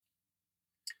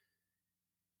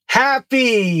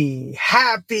Happy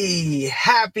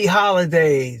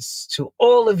holidays to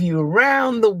all of you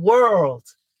around the world.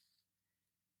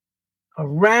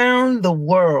 Around the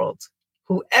world.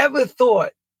 Whoever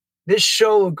thought this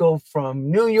show would go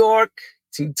from New York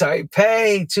to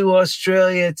Taipei to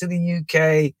Australia to the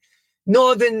UK,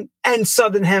 Northern and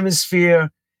Southern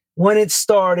Hemisphere. When it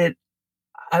started,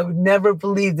 I would never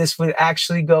believe this would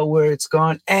actually go where it's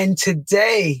gone. And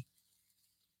today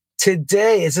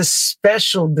is a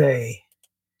special day.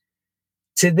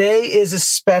 Today is a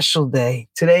special day.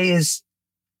 Today is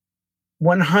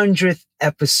 100th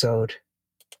episode.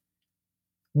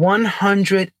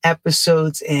 100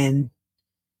 episodes in.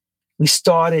 We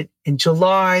started in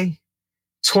July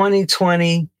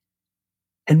 2020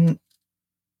 and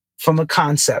from a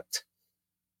concept.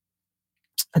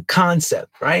 A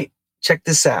concept, right? Check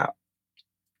this out.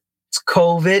 It's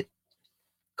COVID.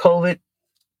 COVID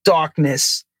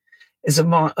darkness is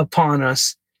upon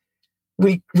us.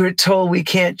 We're told we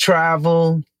can't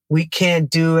travel. We can't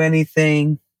do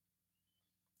anything.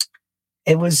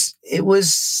 It was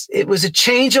a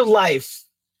change of life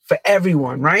for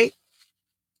everyone, right?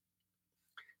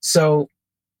 So,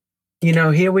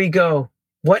 here we go.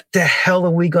 What the hell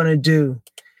are we going to do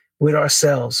with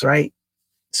ourselves, right?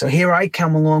 So here I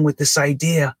come along with this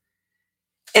idea.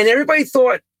 And everybody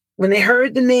thought when they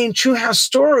heard the name True House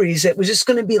Stories, it was just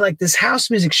going to be like this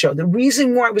house music show. The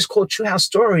reason why it was called True House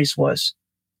Stories was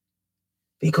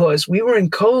because we were in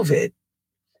COVID,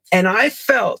 and I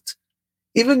felt,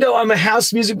 even though I'm a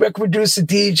house music record producer,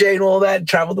 DJ, and all that,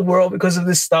 traveled the world because of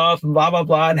this stuff, and blah, blah,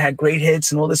 blah, and had great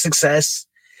hits and all the success,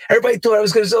 everybody thought I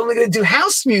was only going to do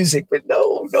house music, but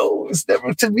no, it was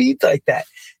never to be like that.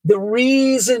 The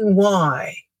reason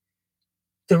why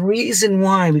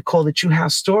we called it True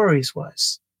House Stories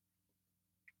was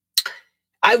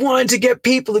I wanted to get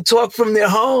people to talk from their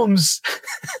homes.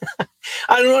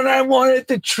 I wanted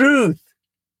the truth.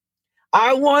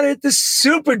 I wanted the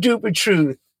super duper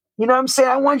truth. You know what I'm saying?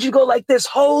 I want you to go like this.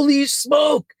 Holy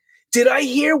smoke. Did I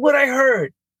hear what I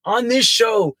heard on this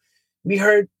show? We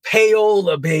heard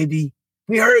payola, baby.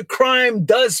 We heard crime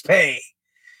does pay,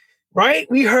 right?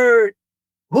 We heard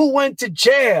who went to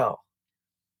jail.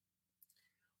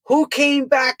 Who came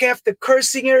back after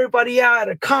cursing everybody out at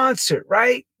a concert,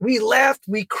 right? We laughed,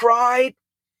 we cried.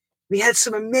 We had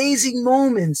some amazing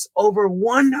moments over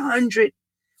 100,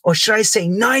 or should I say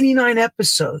 99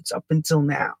 episodes up until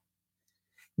now.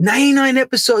 99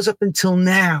 episodes up until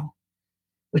now,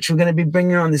 which we're going to be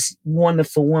bringing on this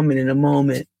wonderful woman in a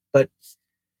moment. But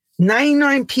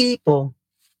 99 people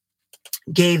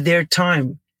gave their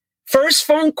time. First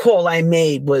phone call I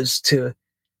made was to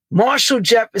Marshall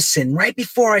Jefferson, right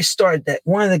before I started that,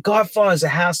 one of the godfathers of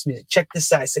house music. Check this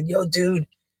out. I said, yo, dude,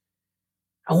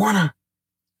 I want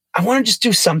to just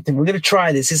do something. We're going to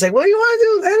try this. He's like, what do you want to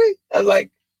do, Lenny? I was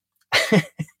like,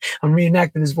 I'm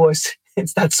reenacting his voice.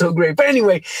 It's not so great. But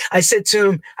anyway, I said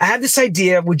to him, I have this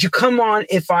idea. Would you come on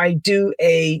if I do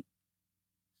a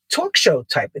talk show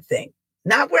type of thing?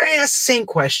 Not where I ask the same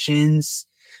questions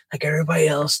like everybody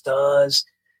else does.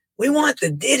 We want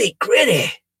the nitty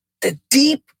gritty, the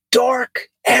deep, dark,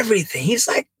 everything. He's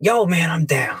like, yo, man, I'm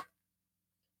down.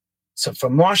 So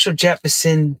from Marshall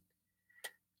Jefferson,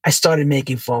 I started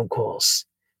making phone calls.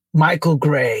 Michael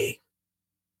Gray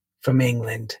from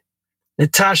England,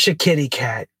 Natasha Kitty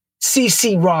Cat,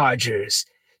 CeCe Rogers,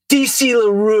 DC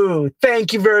LaRue,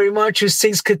 thank you very much, who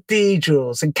sings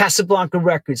Cathedrals and Casablanca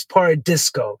Records, part of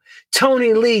disco.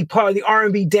 Tony Lee, part of the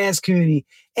R&B dance community.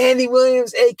 Andy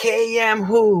Williams, a.k.a.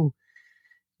 Who.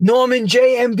 Norman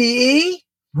J. MBE,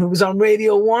 who was on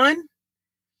Radio 1.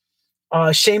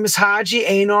 Seamus Haji,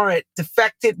 A&R at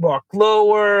Defected, Mark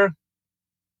Lower,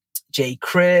 Jay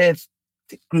Cribb,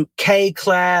 the group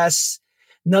K-Class,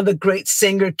 another great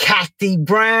singer, Kathy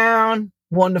Brown,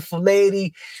 wonderful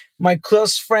lady. My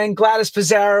close friend, Gladys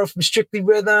Pizarro from Strictly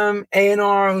Rhythm,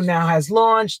 A&R, who now has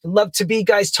launched. The Love to Be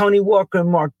guys, Tony Walker and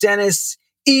Mark Dennis.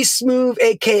 E-Smooth,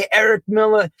 a.k.a. Eric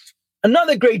Miller.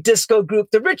 Another great disco group,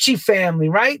 the Ritchie family,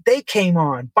 right? They came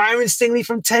on. Byron Stingley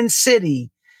from 10 City.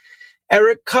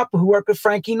 Eric Cup, who worked with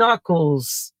Frankie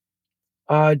Knuckles.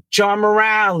 John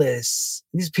Morales.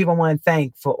 These people I want to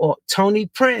thank for all. Tony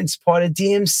Prince, part of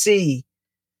DMC.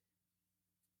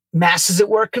 Masters at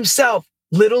Work himself,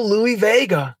 Little Louis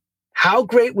Vega. How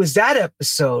great was that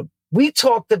episode? We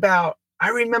talked about, I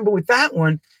remember with that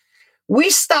one, we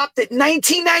stopped at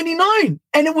 1999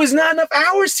 and it was not enough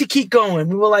hours to keep going.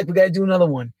 We were like, we got to do another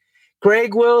one.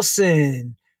 Greg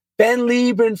Wilson, Ben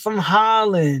Liebran from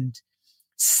Holland,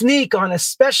 Sneak on a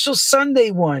special Sunday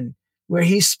one where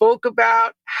he spoke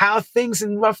about how things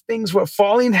and rough things were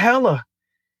falling hella.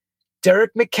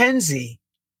 Derek McKenzie,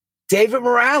 David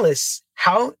Morales,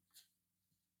 how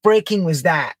breaking was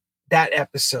that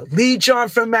episode? Lee John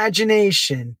from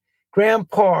Imagination, Graham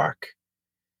Park,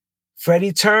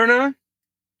 Freddie Turner,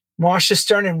 Marsha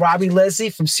Stern and Robbie Leslie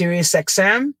from Sirius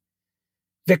XM,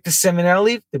 Victor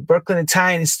Simonelli, the Brooklyn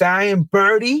Italian Stallion,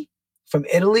 Birdie from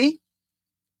Italy,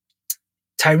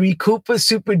 Tyree Cooper,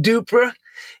 Super Duper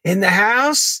in the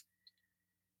house.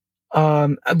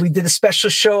 We did a special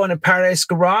show on the Paradise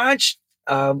Garage.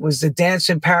 Was the Dance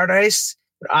in Paradise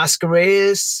with Oscar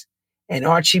Reyes and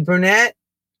Archie Burnett.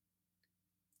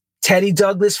 Teddy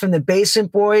Douglas from the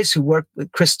Basement Boys, who worked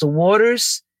with Crystal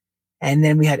Waters. And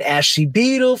then we had Ashley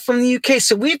Beadle from the UK.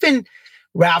 So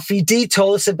Ralphie D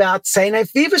told us about Saturday Night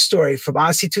Fever story from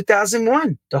Odyssey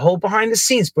 2001, the whole behind the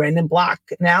scenes, Brandon Block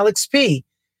and Alex P.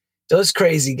 Those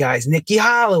crazy guys, Nikki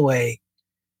Holloway,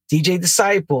 DJ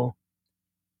Disciple,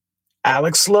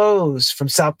 Alex Lowe's from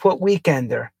Southport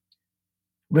Weekender,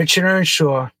 Richard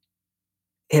Earnshaw,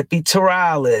 Hippie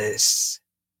Torales,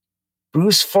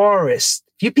 Bruce Forrest.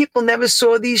 If you people never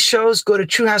saw these shows, go to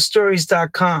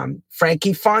truehousestories.com.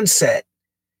 Frankie Fonset,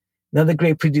 another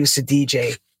great producer,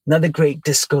 DJ, another great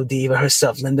disco diva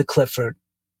herself, Linda Clifford.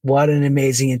 What an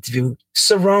amazing interview.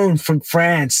 Cerrone from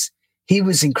France. He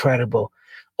was incredible.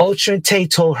 Ultra and Tay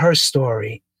told her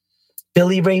story.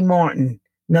 Billy Ray Martin,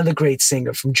 another great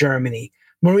singer from Germany.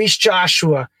 Maurice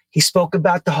Joshua, he spoke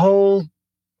about the whole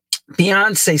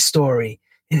Beyonce story,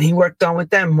 and he worked on with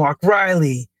them. Mark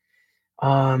Riley,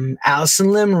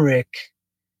 Allison Limerick,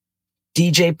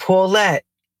 DJ Paulette,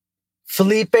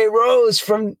 Felipe Rose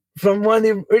from one of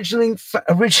the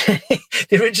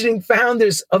originating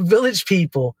founders of Village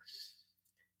People.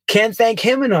 Can't thank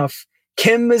him enough.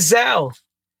 Kim Mazel.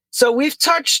 So we've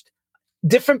touched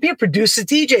different people, producers,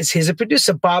 DJs. Here's a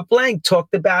producer, Bob Blank,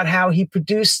 talked about how he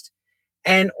produced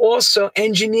and also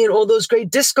engineered all those great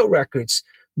disco records.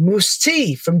 Moose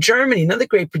T from Germany, another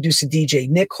great producer, DJ.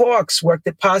 Nick Hawks worked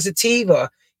at Positiva,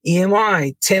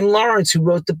 EMI. Tim Lawrence, who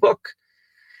wrote the book.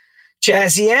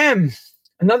 Jazzy M,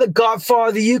 another godfather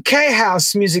of the UK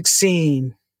house music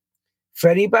scene.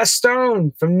 Freddie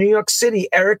Bastone from New York City.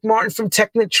 Eric Martin from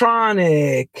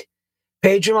Technotronic.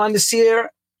 Pedro Mondesir,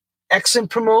 excellent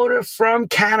promoter from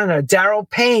Canada. Daryl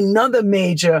Payne, another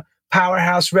major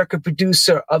powerhouse record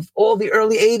producer of all the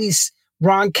early 80s.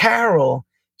 Ron Carroll,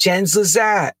 Jens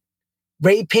Lazat,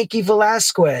 Ray Pinky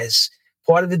Velasquez,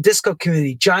 part of the disco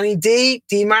community. Johnny D.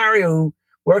 Mario, who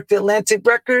worked at Atlantic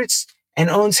Records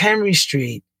and owns Henry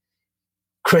Street.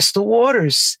 Crystal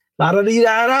Waters, La Da Dee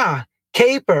Da Da,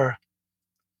 Caper,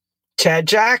 Chad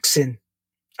Jackson.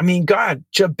 I mean, God,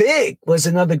 Jabig was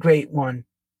another great one.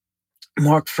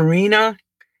 Mark Farina,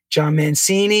 John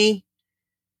Mancini,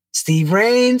 Steve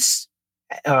Rains,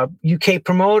 UK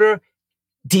promoter,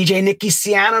 DJ Nicky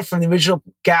Siano from the original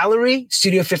Gallery,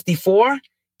 Studio 54,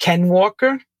 Ken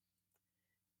Walker,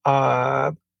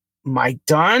 Mike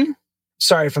Dunn.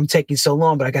 Sorry if I'm taking so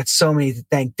long, but I got so many to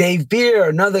thank. Dave Beer,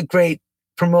 another great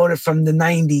promoter from the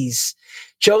 90s.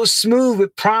 Joe Smooth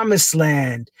with Promised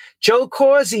Land. Joe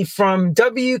Causey from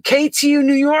WKTU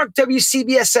New York,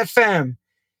 WCBS FM.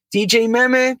 DJ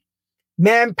Meme,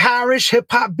 Man Parish, Hip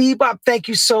Hop Bebop, thank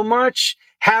you so much.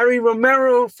 Harry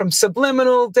Romero from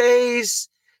Subliminal Days.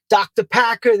 Dr.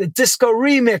 Packer, the disco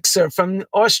remixer from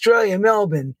Australia,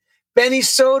 Melbourne. Benny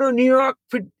Soto, New York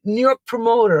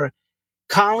promoter.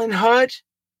 Colin Hudd,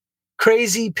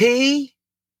 Crazy P.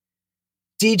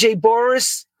 DJ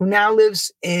Boris, who now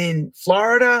lives in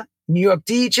Florida, New York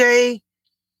DJ.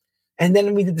 And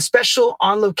then we did the special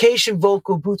on-location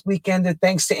vocal booth weekender,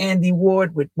 thanks to Andy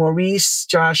Ward with Maurice,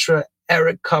 Joshua,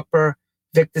 Eric Cupper,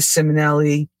 Victor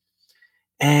Simonelli,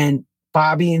 and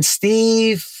Bobby and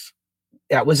Steve.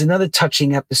 That was another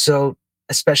touching episode,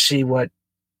 especially what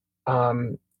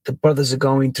the brothers are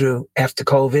going through after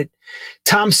COVID.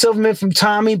 Tom Silverman from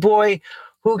Tommy Boy,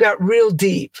 who got real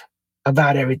deep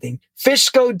about everything. Fish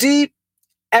Go Deep,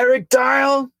 Eric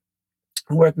Dial,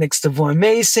 who worked next to Vaughn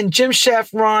Mason, Jim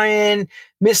Chef Ryan,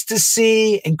 Mr.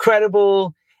 C,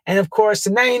 Incredible, and of course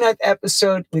the 99th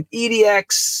episode with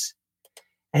EDX.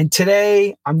 And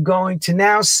today I'm going to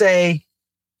now say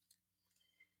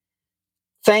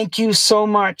thank you so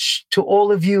much to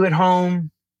all of you at home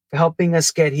for helping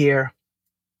us get here.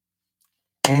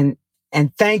 And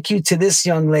thank you to this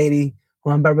young lady who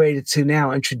I'm about ready to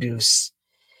now introduce.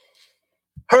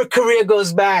 Her career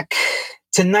goes back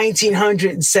to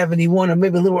 1971, or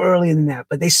maybe a little earlier than that,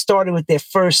 but they started with their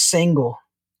first single.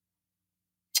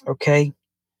 Okay.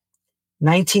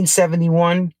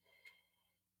 1971,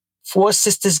 four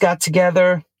sisters got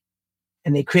together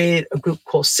and they created a group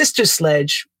called Sister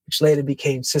Sledge, which later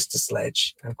became Sister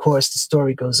Sledge. And of course, the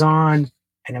story goes on,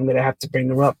 and I'm going to have to bring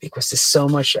her up because there's so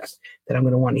much that I'm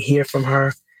going to want to hear from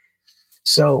her.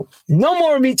 So no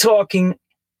more of me talking.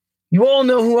 You all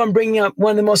know who I'm bringing up.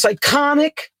 One of the most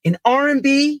iconic in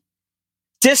R&B,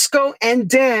 disco, and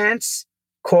dance,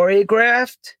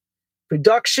 choreographed,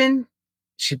 production.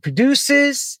 She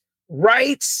produces,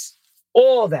 writes,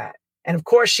 all that. And of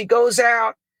course, she goes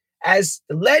out as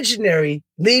the legendary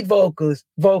lead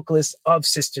vocalist of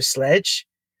Sister Sledge.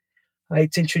 I'd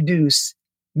like to introduce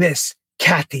Miss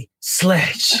Kathy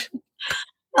Sledge.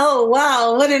 Oh,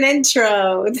 wow. What an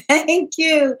intro. Thank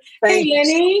you. Thank hey,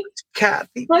 Lenny.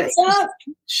 Kathy. What's up?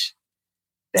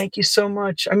 Thank you so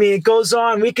much. I mean, it goes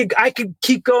on. I could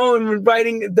keep going with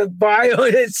writing the bio.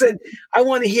 And I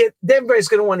want to hear, everybody's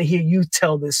going to want to hear you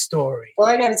tell this story. Well,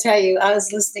 I got to tell you, I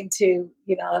was listening to,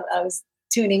 I was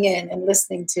tuning in and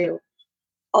listening to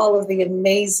all of the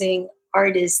amazing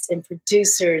artists and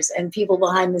producers and people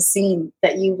behind the scene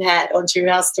that you've had on True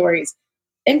House Stories.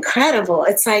 Incredible.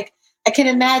 It's like, I can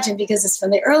imagine, because it's from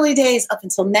the early days up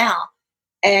until now.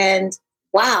 And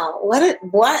wow, what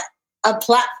a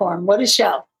platform. What a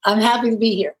show. I'm happy to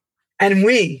be here. And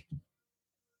we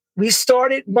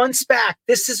started months back.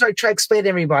 This is what I try to explain to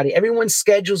everybody. Everyone's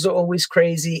schedules are always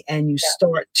crazy, and you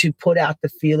start to put out the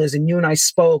feelers. And you and I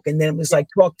spoke, and then it was like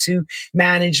talk to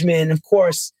management, of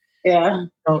course. Yeah.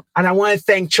 And I want to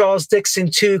thank Charles Dixon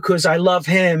too, because I love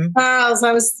him. Charles,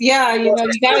 you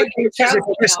gotta get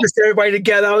Christmas, everybody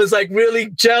together. I was like really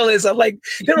jealous. I'm like,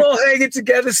 they're all hanging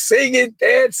together, singing,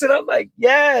 dancing. I'm like,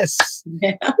 yes.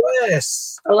 Yeah.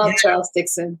 Yes. I love Charles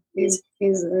Dixon. He's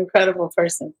an incredible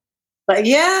person. But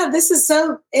yeah, this is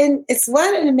it's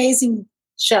what an amazing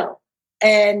show.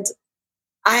 And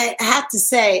I have to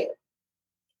say,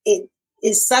 it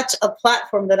is such a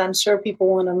platform that I'm sure people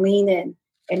want to lean in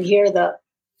and hear the,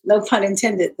 no pun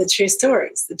intended, the true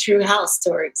stories, the True House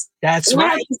stories. That's right. I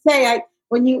have to say,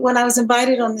 when I was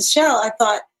invited on the show, I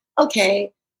thought,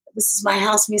 okay, this is my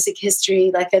house music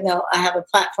history. Like, I know I have a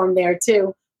platform there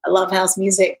too. I love house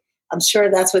music. I'm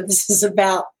sure that's what this is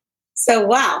about. So,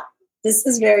 wow, this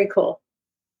is very cool.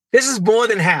 This is more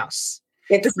than house.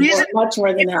 It's much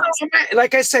more than house.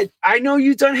 Like I said, I know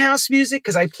you've done house music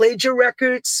because I played your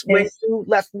records when you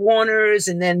left Warner's,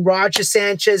 and then Roger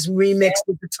Sanchez remixed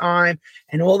at the time,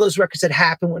 and all those records that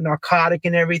happened with Narcotic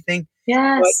and everything.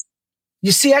 Yes. But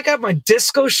you see, I got my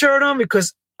disco shirt on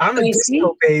because I'm a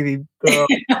disco baby girl.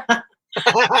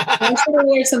 I'm sure to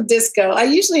wear some disco. I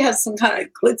usually have some kind of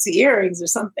glitzy earrings or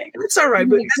something. It's all right.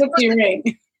 But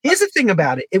ring. Here's the thing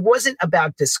about it. It wasn't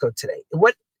about disco today.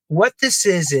 What this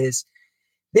is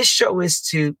this show is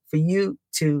for you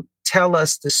to tell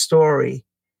us the story,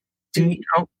 to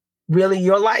really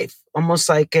your life, almost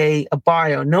like a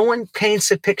bio. No one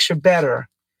paints a picture better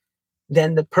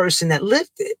than the person that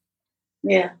lived it.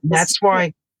 Yeah.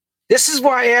 This is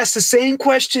why I ask the same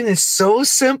question. It's so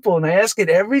simple, and I ask it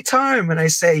every time. And I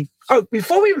say,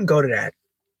 before we even go to that.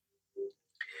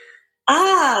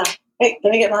 Wait,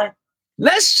 let me get mine.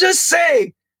 Let's just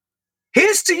say,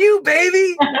 here's to you,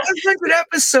 baby. 100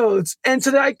 episodes. And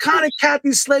to the iconic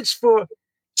Kathy Sledge for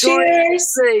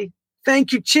cheers.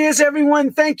 Thank you. Cheers,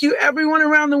 everyone. Thank you, everyone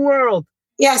around the world.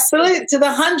 Yeah, salute to the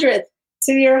 100th,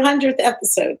 to your 100th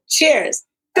episode. Cheers.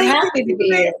 I'm happy to be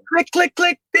here. Click, click,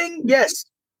 click, ding. Yes.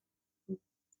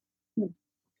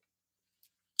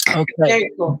 Okay.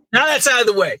 Very cool. Now that's out of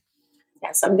the way.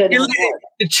 Yes, I'm good.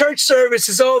 The church service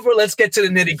is over. Let's get to the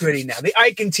nitty gritty now. The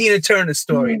Ike and Tina Turner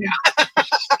story now.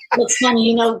 It's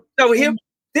funny, So here,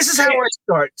 this is how I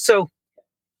start. So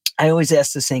I always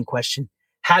ask the same question.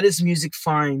 How does music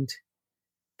find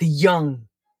the young,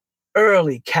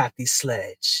 early Kathy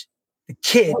Sledge?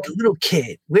 The little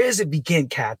kid. Where does it begin,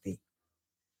 Kathy?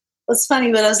 It's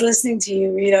funny, but I was listening to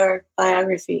you read our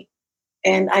biography.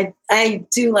 And I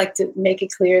do like to make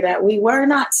it clear that we were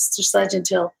not Sister Sledge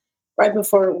until right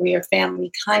before we were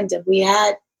family, kind of. We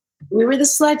were the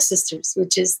Sledge Sisters,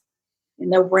 which is a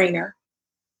no-brainer.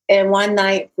 And one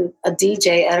night, a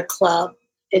DJ at a club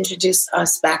introduced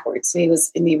us backwards. He was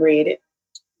inebriated,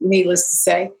 needless to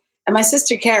say. And my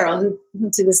sister Carol, who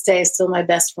to this day is still my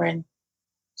best friend,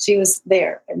 she was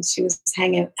there and she was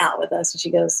hanging out with us.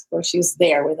 And she was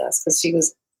there with us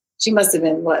because she must have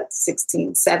been,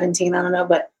 16, 17, I don't know.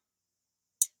 But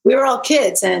we were all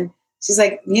kids. And she's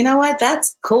like, you know what?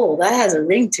 That's cool. That has a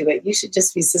ring to it. You should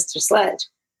just be Sister Sledge.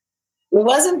 It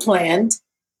wasn't planned.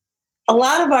 A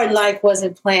lot of our life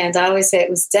wasn't planned. I always say it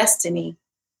was destiny,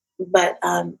 but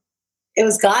it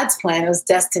was God's plan. It was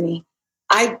destiny.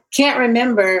 I can't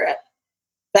remember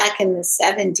back in the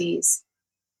 70s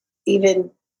even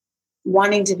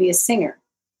wanting to be a singer.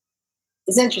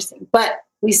 It's interesting, but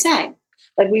we sang.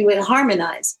 Like we would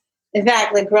harmonize. In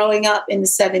fact, like growing up in the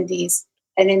 70s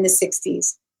and in the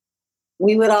 60s,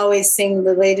 we would always sing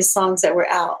the latest songs that were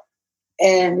out,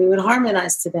 and we would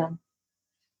harmonize to them.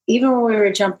 Even when we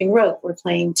were jumping rope or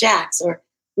playing jacks, or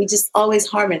we just always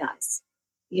harmonize,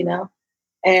 you know.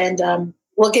 And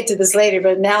we'll get to this later,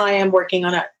 but now I am working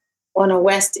on a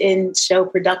West End show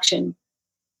production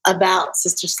about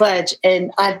Sister Sledge,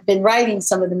 and I've been writing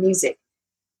some of the music.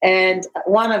 And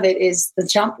one of it is the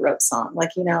jump rope song.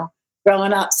 Like, you know,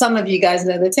 growing up, some of you guys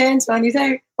know the 10, 20,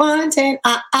 30, 1, 10,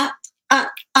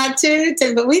 2,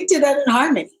 10. But we do that in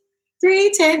harmony.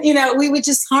 3, 10, you know, we would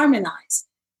just harmonize.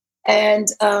 And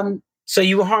so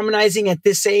you were harmonizing at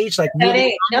this age? Like,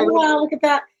 oh, wow, look at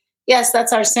that. Yes,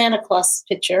 that's our Santa Claus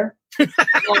picture.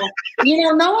 You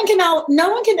know, no one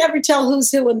can ever tell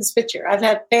who's who in this picture. I've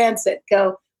had fans that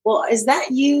go, well, is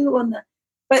that you on the,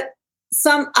 but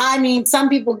some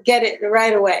people get it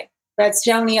right away. That's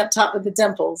Joni up top with the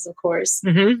dimples, of course.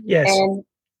 Mm-hmm, yes. And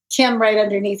Kim right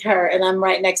underneath her, and I'm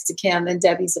right next to Kim, and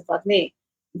Debbie's above me.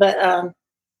 But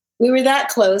we were that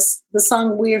close. The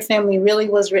song We're Family really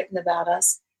was written about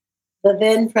us. The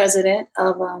then president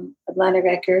of Atlantic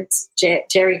Records,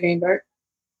 Jerry Greenberg,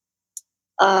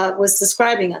 was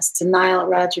describing us to Nile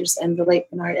Rodgers and the late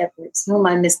Bernard Edwards, whom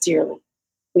I miss dearly.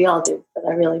 We all do, but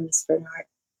I really miss Bernard.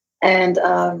 And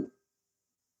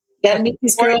got to meet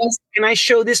these girls. Can I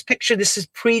show this picture? This is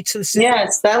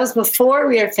Yes, that was before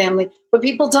We Are Family. But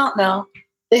people don't know,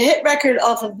 the hit record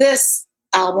off of this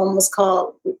album was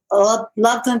called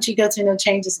Love Don't You Go Through No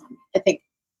Changes on Me, I think.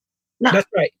 No. That's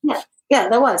right. Yeah,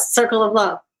 that was Circle of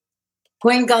Love.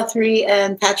 Gwen Guthrie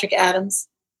and Patrick Adams.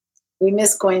 We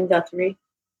miss Gwen Guthrie.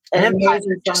 And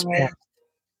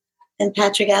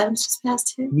Patrick Adams just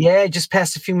passed too? Yeah, just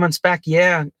passed a few months back.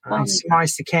 Yeah. I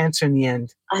surmised the cancer in the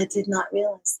end. I did not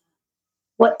realize that.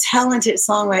 What talented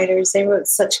songwriters. They wrote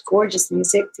such gorgeous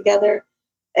music together.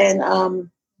 And I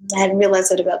hadn't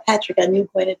realized that about Patrick. I knew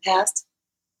Gwen had passed.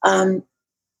 And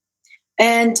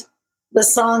the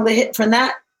song, the hit from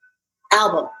that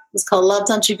album was called Love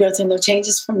Don't You Go Through No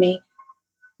Changes for Me,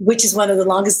 which is one of the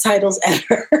longest titles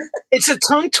ever. It's a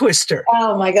tongue twister.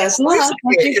 Oh my gosh. Love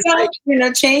Don't You Go Through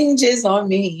No Changes on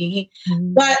Me.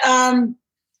 Mm-hmm. But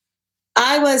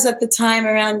I was at the time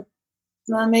around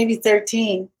maybe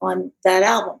 13 on that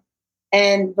album.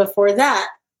 And before that,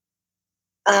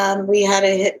 we had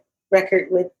a hit record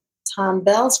with Tom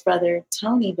Bell's brother,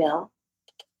 Tony Bell.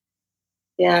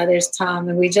 Yeah, there's Tom,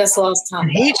 and we just lost Tom.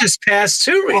 And he just passed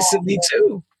too recently,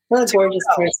 too. What a gorgeous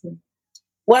person.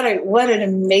 What an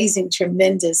amazing,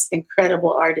 tremendous,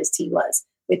 incredible artist he was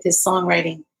with his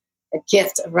songwriting, a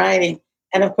gift of writing.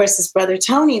 And of course, his brother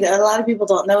Tony, that a lot of people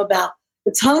don't know about.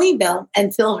 But Tony Bell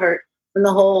and Phil Hurt from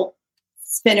the whole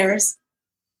Spinners,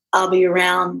 I'll Be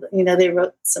Around, you know, they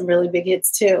wrote some really big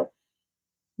hits too.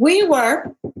 We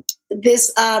were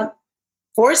this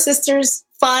 4 sisters,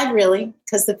 5 really,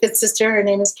 because the 5th sister, her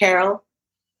name is Carol,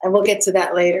 and we'll get to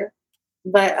that later.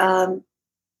 But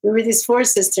we were these 4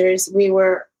 sisters. We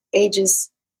were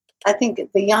ages, I think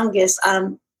the youngest,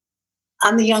 I'm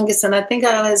the youngest, and I think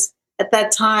I was at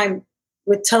that time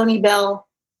with Tony Bell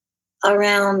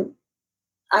around,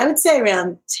 I would say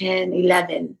around 10,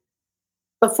 11.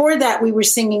 Before that, we were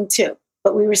singing too,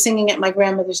 but we were singing at my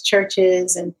grandmother's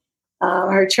churches and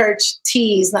her church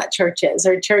teas, not churches,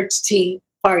 her church tea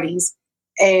parties.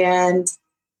 And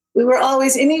we were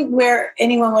always, anywhere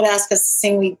anyone would ask us to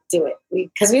sing, we'd do it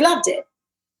because we loved it.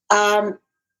 And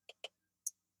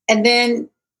then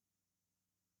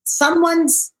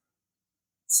someone's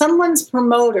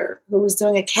promoter who was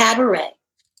doing a cabaret,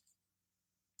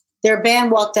 their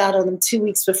band walked out on them 2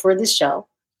 weeks before the show.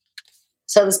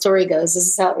 So the story goes, this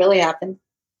is how it really happened.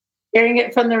 Hearing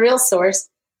it from the real source.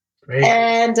 Great.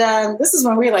 And this is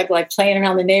when we were like playing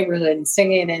around the neighborhood and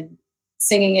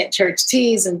singing at church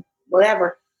teas and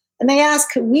whatever. And they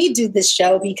asked, could we do this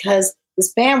show because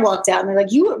this band walked out, and they're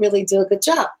like, you would really do a good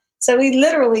job. So we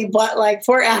literally bought like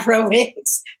 4 Afro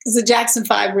wigs because the Jackson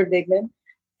 5 were big then,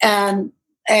 and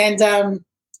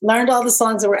learned all the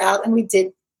songs that were out, and we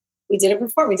did it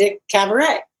before. We did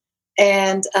cabaret.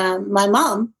 And my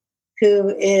mom,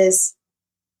 who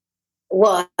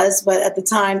but at the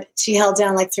time she held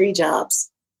down like 3 jobs.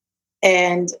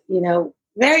 And, you know,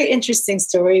 very interesting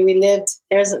story. We lived,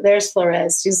 there's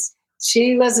Flores.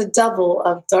 She was a double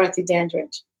of Dorothy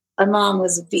Dandridge. My mom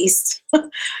was a beast.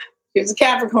 She was a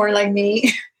Capricorn like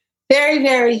me. Very,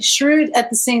 very shrewd at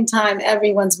the same time,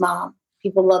 everyone's mom.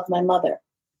 People loved my mother.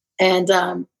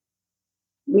 And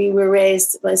we were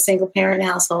raised by a single parent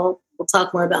household. We'll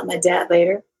talk more about my dad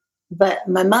later. But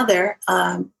my mother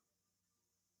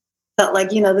felt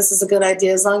like, you know, this is a good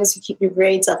idea. As long as you keep your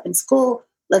grades up in school,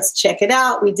 let's check it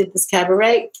out. We did this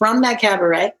cabaret. From that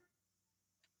cabaret,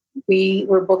 we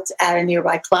were booked at a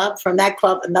nearby club. From that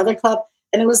club, another club.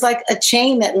 And it was like a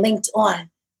chain that linked on.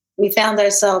 We found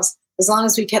ourselves, as long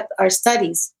as we kept our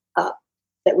studies up,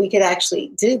 that we could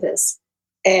actually do this.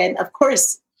 And of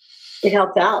course, it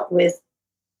helped out with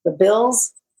the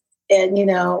bills. And,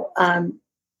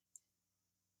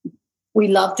 we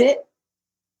loved it.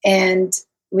 And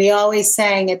we always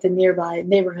sang at the nearby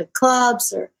neighborhood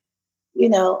clubs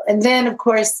and then, of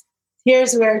course,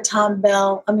 here's where Tony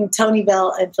Bell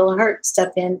and Phil Hurt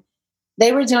stepped in.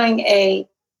 They were doing a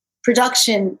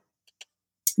production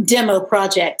demo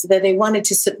project that they wanted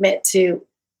to submit to,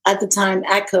 at the time,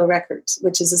 Atco Records,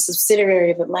 which is a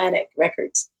subsidiary of Atlantic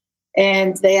Records.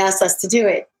 And they asked us to do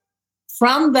it.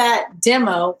 From that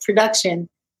demo production,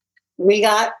 we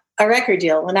got a record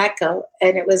deal with Atco,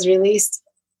 and it was released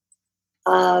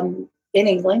in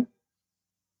England,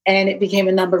 and it became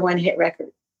a #1 hit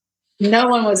record. No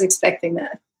one was expecting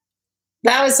that.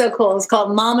 That was so cool. It's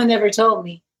called Mama Never Told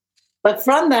Me. But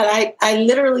from that, I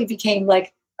literally became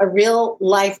like a real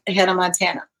life Hannah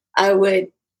Montana. I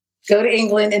would go to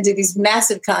England and do these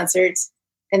massive concerts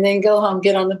and then go home,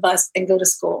 get on the bus and go to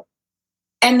school.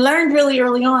 And learned really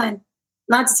early on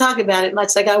not to talk about it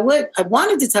much. Like I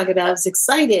wanted to talk about it. I was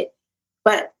excited,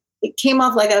 but it came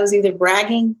off like I was either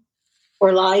bragging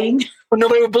or lying. Well,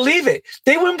 nobody would believe it.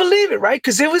 They wouldn't believe it, right?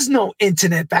 Because there was no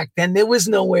internet back then. There was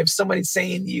no way of somebody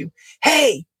saying to you,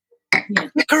 hey,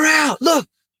 check her out. Look.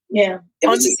 Yeah. It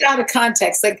was just out of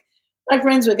context. Like my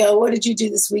friends would go, what did you do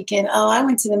this weekend? Oh, I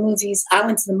went to the movies. I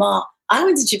went to the mall. I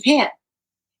went to Japan.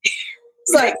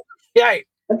 It's like, right.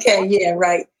 Okay, yeah,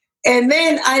 right. And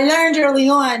then I learned early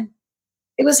on,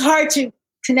 it was hard to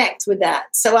connect with that.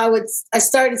 So I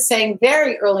started saying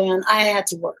very early on, I had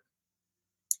to work.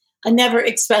 I never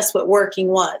expressed what working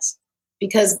was,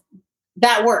 because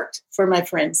that worked for my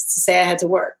friends to say I had to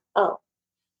work. Oh,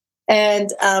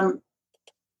 and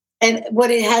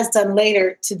what it has done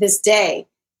later to this day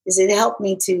is it helped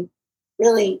me to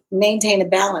really maintain a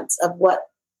balance of what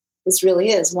this really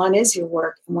is. One is your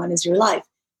work and one is your life.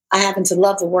 I happen to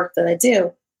love the work that I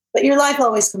do, but your life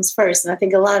always comes first. And I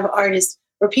think a lot of artists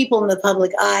or people in the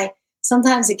public eye,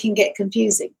 sometimes it can get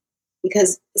confusing.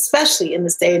 Because especially in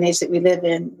this day and age that we live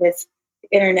in, with the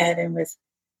internet and with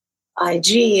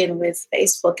IG and with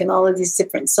Facebook and all of these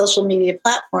different social media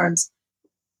platforms,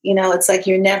 it's like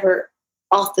you're never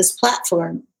off this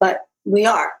platform, but we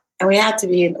are. And we have to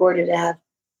be in order to have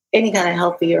any kind of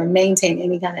healthy or maintain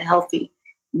any kind of healthy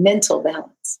mental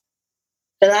balance.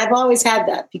 But I've always had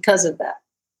that because of that.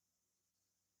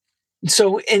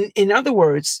 So in other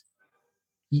words,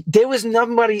 there was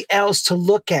nobody else to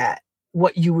look at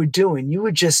what you were doing. You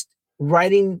were just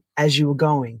writing as you were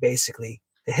going, basically.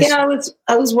 Yeah,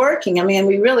 I was working. I mean,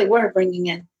 we really were bringing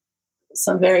in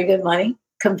some very good money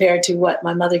compared to what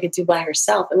my mother could do by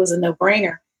herself. It was a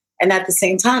no-brainer. And at the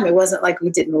same time, it wasn't like we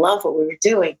didn't love what we were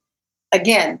doing.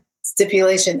 Again,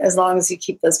 stipulation, as long as you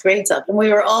keep those grades up. And we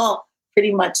were all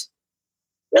pretty much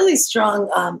really strong.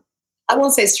 I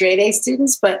won't say straight A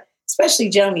students, but especially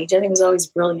Joni. Joni was always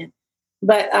brilliant.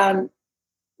 But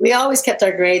we always kept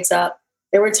our grades up.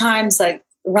 There were times like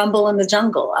Rumble in the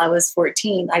Jungle. I was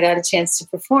 14. I got a chance to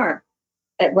perform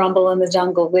at Rumble in the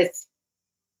Jungle with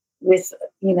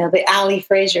the Ali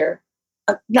Frazier.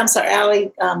 I'm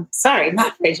sorry,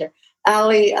 not Frazier.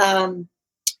 Ali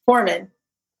Foreman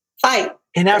fight.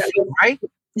 In that right?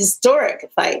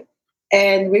 Historic fight.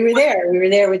 And we were there. We were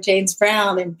there with James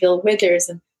Brown and Bill Withers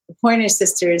and the Pointer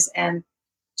Sisters and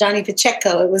Johnny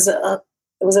Pacheco. It was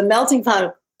a melting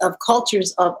pot of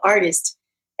cultures of artists.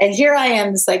 And here I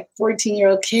am, this like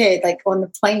 14-year-old kid, like on the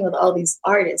plane with all these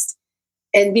artists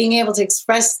and being able to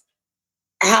express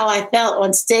how I felt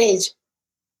on stage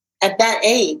at that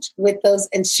age with those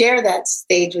and share that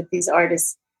stage with these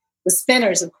artists, the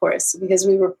Spinners, of course, because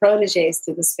we were proteges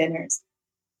to the Spinners.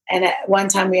 And at one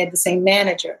time we had the same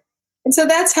manager. And so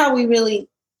that's how we really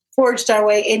forged our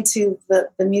way into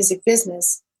the music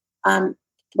business.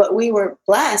 But we were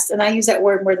blessed, and I use that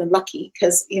word more than lucky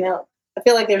because, I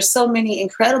feel like there's so many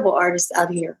incredible artists out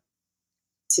here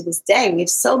to this day. We have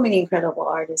so many incredible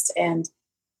artists, and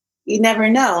you never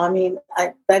know. I mean,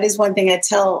 that is one thing I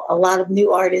tell a lot of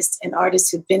new artists and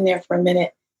artists who've been there for a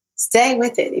minute. Stay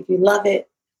with it. If you love it,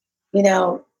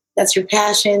 that's your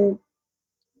passion.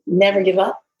 Never give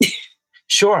up.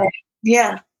 Sure.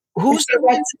 Yeah. Who's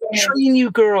training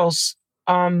you girls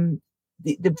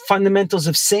the fundamentals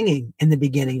of singing in the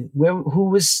beginning? Who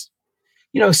was,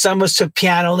 some of us took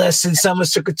piano lessons, some of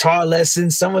us took guitar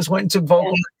lessons, some of us went into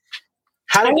vocal.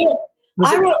 Yeah.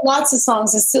 I wrote lots of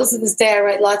songs, and still to this day, I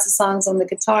write lots of songs on the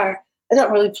guitar. I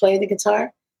don't really play the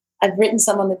guitar. I've written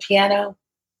some on the piano.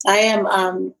 I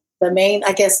am the main,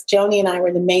 I guess Joni and I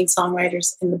were the main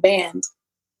songwriters in the band.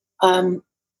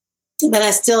 But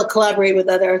I still collaborate with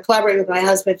my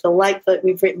husband, Phil Lightfoot.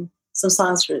 We've written some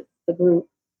songs for the group.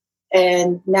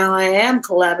 And now I am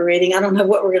collaborating. I don't know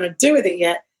what we're going to do with it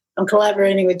yet. I'm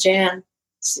collaborating with Jan,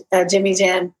 Jimmy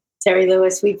Jan, Terry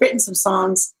Lewis. We've written some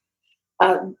songs.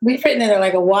 We've written it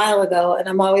like a while ago. And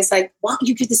I'm always like, why don't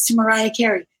you give this to Mariah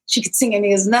Carey? She could sing it. And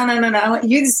he goes, no, I want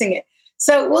you to sing it.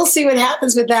 So we'll see what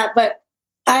happens with that. But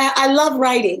I love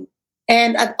writing.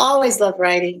 And I've always loved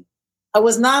writing. I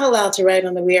was not allowed to write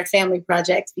on the We Are Family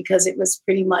project because it was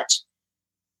pretty much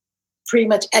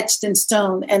etched in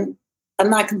stone. And I'm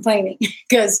not complaining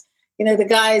because, the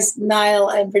guys, Niall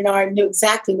and Bernard, knew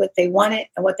exactly what they wanted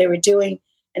and what they were doing.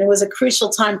 And it was a crucial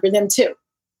time for them too,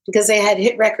 because they had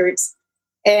hit records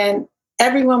and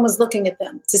everyone was looking at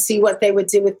them to see what they would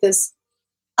do with this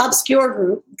obscure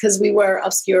group, because we were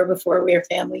obscure before We Are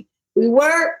Family. We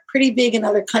were pretty big in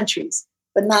other countries,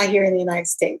 but not here in the United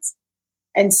States.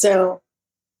 And so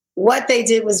what they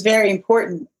did was very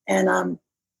important. And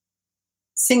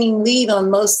singing lead on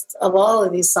most of all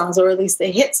of these songs, or at least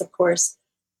the hits, of course,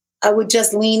 I would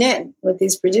just lean in with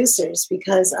these producers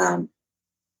because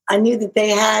I knew that they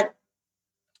had,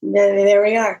 there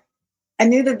we are. I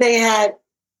knew that they had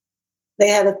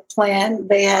a plan.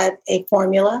 They had a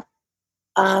formula.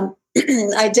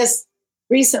 I just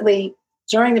recently,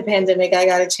 during the pandemic, I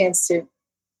got a chance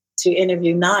to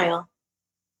interview Niall,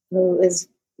 who is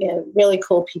really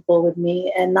cool people with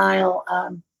me. And Niall,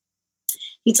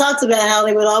 he talked about how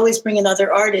they would always bring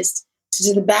another artist to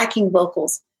do the backing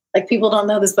vocals. Like, people don't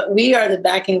know this, but we are the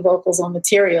backing vocals on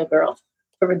Material Girl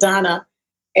for Madonna.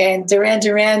 And Duran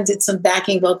Duran did some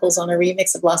backing vocals on a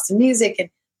remix of Lost in Music. And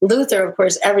Luther, of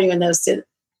course, everyone knows, did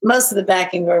most of the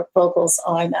backing vocals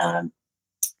on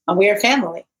We Are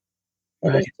Family.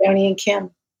 Right. Joni and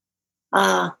Kim.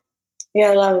 Yeah,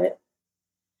 I love it.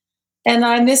 And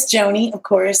I miss Joni, of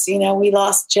course. We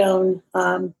lost Joan.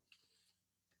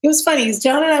 It was funny because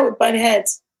Joan and I would butt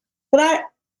heads. But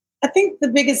I think the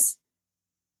biggest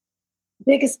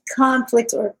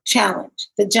conflict or challenge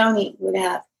that Joni would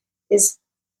have is,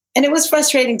 and it was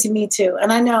frustrating to me too.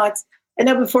 And I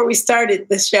know before we started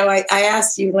the show, I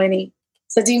asked you, Lenny,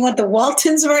 so do you want the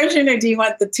Waltons version or do you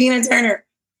want the Tina Turner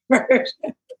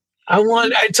version?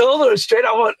 I told her straight,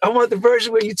 I want the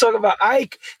version where you talk about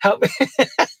Ike. Oh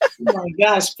my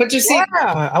gosh, put your seat.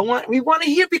 Yeah, we want to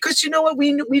hear, because you know what,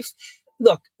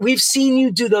 we've seen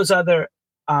you do those other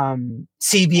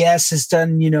CBS has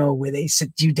done, where they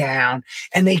sit you down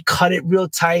and they cut it real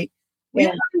tight. We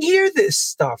want to hear this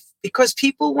stuff because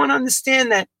people want to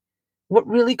understand that what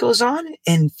really goes on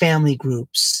in family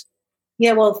groups.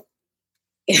 Yeah, well,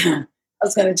 I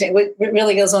was going to say what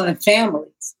really goes on in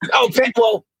families. Oh,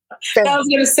 well, I was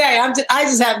going to say I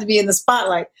just have to be in the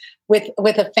spotlight with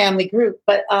a family group,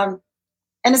 but and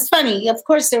it's funny. Of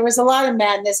course, there was a lot of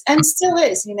madness, and still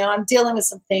is. I'm dealing with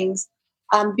some things.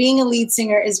 Being a lead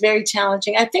singer is very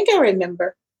challenging. I think I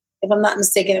remember, if I'm not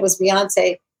mistaken, it was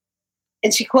Beyonce,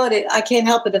 and she quoted, "I can't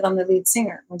help it if I'm the lead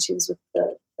singer," when she was with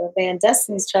the band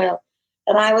Destiny's Child.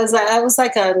 And I was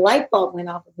like, a light bulb went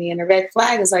off of me, and a red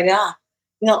flag was like,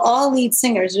 all lead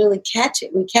singers really catch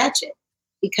it. We catch it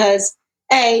because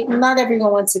not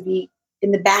everyone wants to be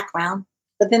in the background,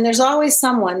 but then there's always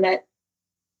someone that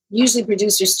usually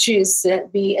producers choose to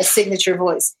be a signature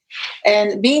voice.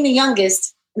 And being the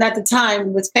youngest, and at the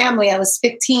time with family, I was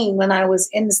 15 when I was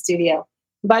in the studio.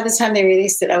 By the time they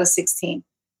released it, I was 16.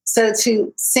 So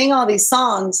to sing all these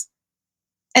songs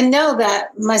and know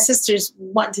that my sisters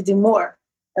want to do more.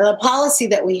 And the policy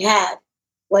that we had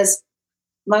was,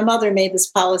 my mother made this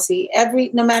policy,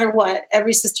 no matter what,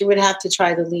 every sister would have to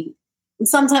try the lead. And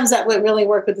sometimes that would really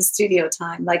work with the studio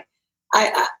time. Like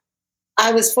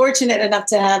I was fortunate enough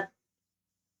to have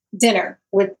dinner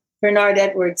with Bernard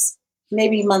Edwards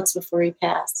maybe months before he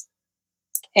passed.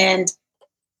 And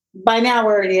by now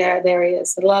there he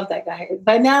is. I love that guy.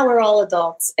 By now we're all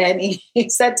adults. And he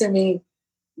said to me,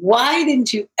 "Why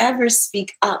didn't you ever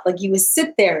speak up? Like, you would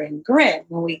sit there and grin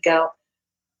when we go,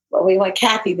 well, we want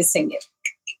Kathy to sing it."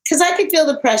 Because I could feel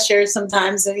the pressure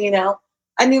sometimes. And,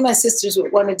 I knew my sisters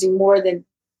would want to do more than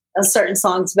a certain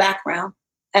song's background.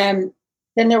 And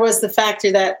then there was the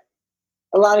factor that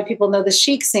a lot of people know the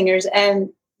Chic singers and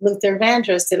Luther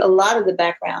Vandross did a lot of the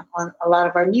background on a lot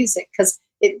of our music because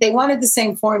they wanted the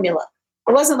same formula.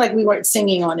 It wasn't like we weren't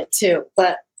singing on it too,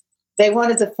 but they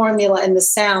wanted the formula and the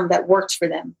sound that worked for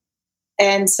them.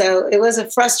 And so it was a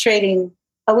frustrating,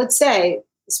 I would say,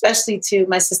 especially to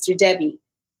my sister Debbie.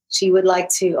 She would like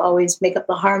to always make up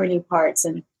the harmony parts,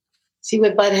 and she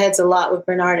would butt heads a lot with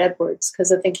Bernard Edwards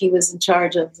because I think he was in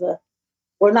charge of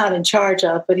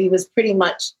but he was pretty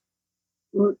much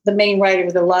the main writer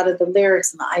with a lot of the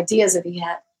lyrics and the ideas that he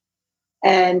had.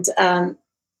 And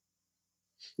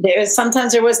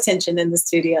sometimes there was tension in the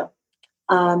studio.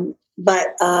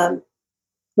 But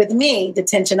with me, the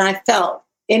tension I felt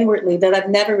inwardly that I've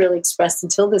never really expressed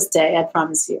until this day, I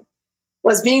promise you,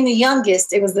 was being the youngest.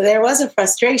 There was a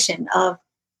frustration of,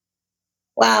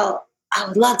 wow, I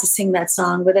would love to sing that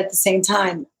song, but at the same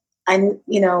time, I can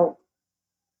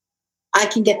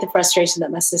get the frustration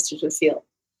that my sisters would feel.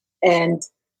 And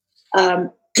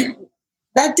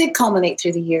that did culminate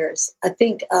through the years. I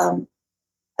think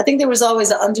there was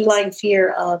always an underlying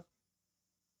fear of,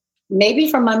 maybe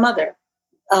from my mother,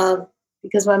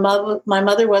 because my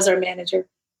mother was our manager.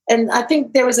 And I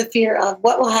think there was a fear of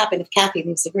what will happen if Kathy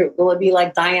leaves the group. Will it be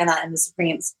like Diana and the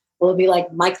Supremes? Will it be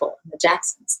like Michael and the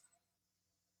Jacksons?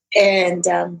 And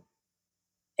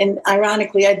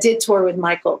ironically, I did tour with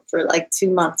Michael for like 2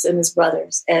 months and his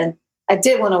brothers. And I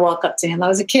did want to walk up to him. I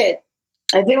was a kid.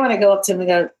 I did want to go up to him and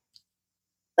go,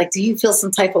 like, do you feel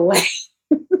some type of way?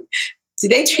 Do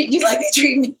they treat you like they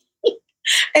treat me?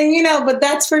 And, but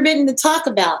that's forbidden to talk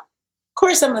about. Of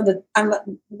course, I'm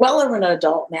well over an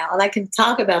adult now, and I can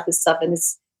talk about this stuff, and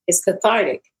it's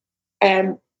cathartic.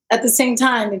 And at the same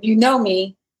time, if you know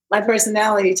me, my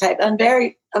personality type,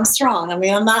 I'm strong. I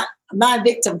mean, I'm not a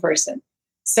victim person.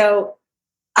 So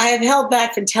I have held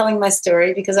back from telling my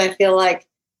story because I feel like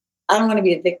I don't want to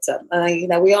be a victim.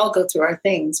 We all go through our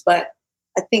things, but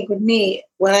I think with me,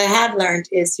 what I have learned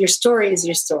is your story is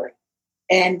your story.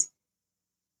 And,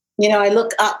 I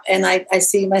look up and I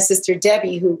see my sister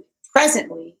Debbie, who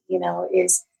presently,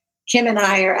 is Kim and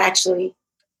I are actually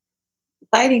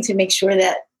fighting to make sure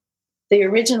that the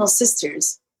original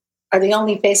sisters are the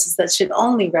only faces that should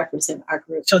only represent our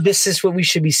group. So this is what we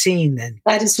should be seeing then.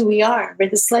 That is who we are. We're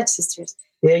the Sledge Sisters.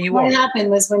 There you are. What happened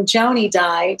was when Joni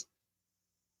died,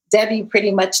 Debbie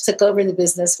pretty much took over the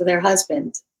business with her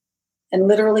husband and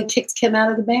literally kicked Kim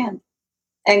out of the band.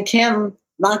 And Kim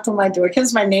knocked on my door.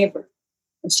 Kim's my neighbor.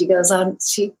 And she goes on,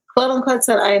 she quote unquote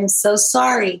said, I am so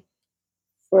sorry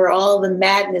for all the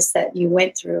madness that you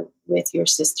went through with your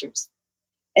sisters.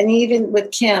 And even with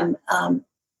Kim,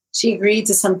 she agreed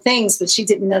to some things, but she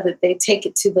didn't know that they take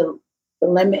it to the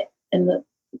limit and the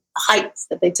heights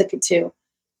that they took it to.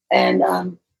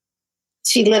 And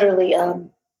she literally,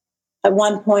 at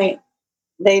one point,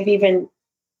 they've even,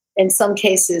 in some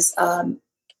cases,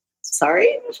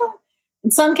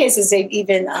 they've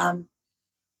even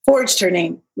forged her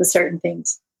name with certain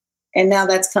things. And now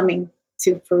that's coming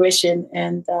to fruition,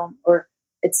 and or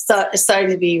it's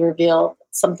starting to be revealed,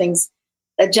 some things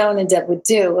that Joan and Deb would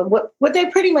do. And what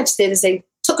they pretty much did is they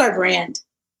took our brand.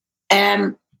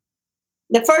 And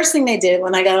the first thing they did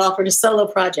when I got offered a solo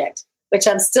project, which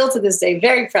I'm still to this day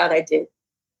very proud I did,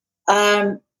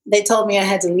 they told me I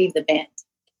had to leave the band.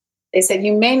 They said,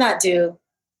 you may not do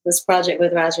this project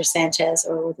with Roger Sanchez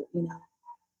or with,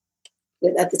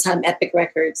 with at the time Epic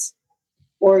Records,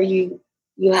 or you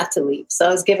have to leave. So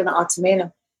I was given an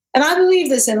ultimatum. And I believe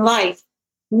this in life.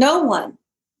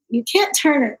 You can't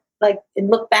turn and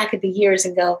look back at the years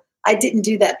and go, I didn't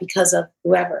do that because of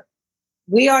whoever.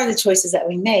 We are the choices that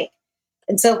we make.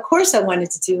 And so, of course, I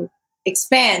wanted to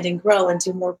expand and grow and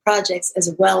do more projects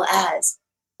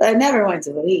but I never wanted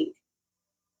to leave.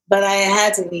 But I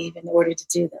had to leave in order to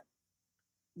do them.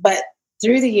 But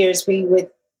through the years, we would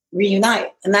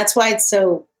reunite. And that's why it's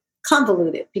so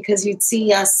convoluted, because you'd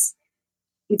see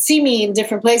me in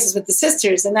different places with the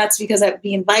sisters, and that's because I'd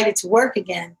be invited to work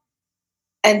again.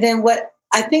 And then what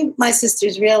I think my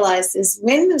sisters realized is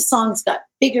when the songs got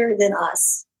bigger than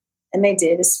us, and they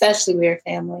did, especially We Are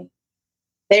Family,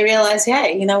 they realized,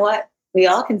 hey, you know what? We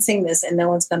all can sing this and no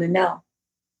one's going to know.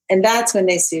 And that's when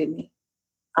they sued me.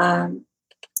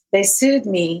 They sued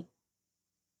me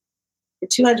for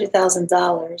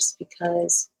 $200,000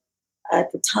 because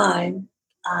at the time,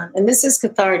 and this is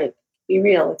cathartic, be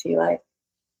real with you, I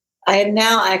am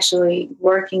now actually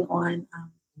working on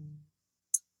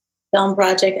film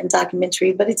project and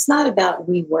documentary, but it's not about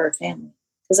We Were Family,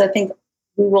 because I think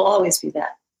we will always be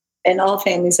that. And all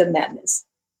families have madness.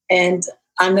 And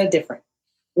I'm no different.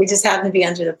 We just happen to be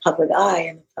under the public eye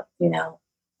and,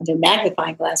 under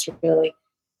magnifying glass, really.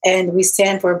 And we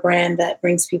stand for a brand that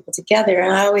brings people together.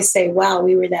 And I always say, wow,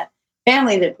 we were that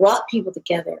family that brought people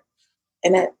together,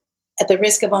 and at the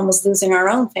risk of almost losing our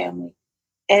own family.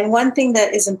 And one thing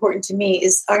that is important to me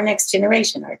is our next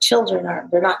generation. Our children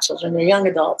they're not children, they're young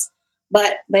adults,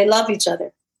 but they love each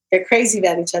other. They're crazy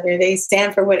about each other. They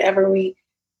stand for whatever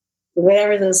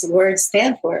those words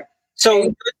stand for.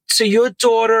 So your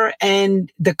daughter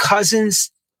and the cousins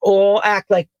all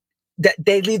act like that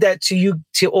they leave that to you,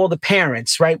 to all the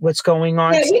parents, right? What's going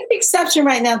on? Yeah, with the exception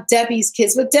right now, Debbie's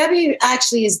kids. What Debbie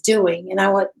actually is doing, and I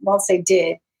won't say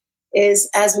did, is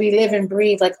as we live and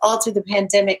breathe, like all through the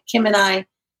pandemic, Kim and I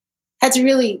had to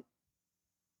really,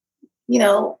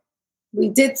 we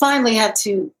did finally have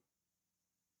to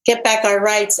get back our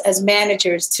rights as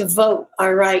managers to vote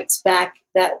our rights back.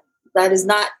 That is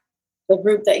not the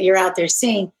group that you're out there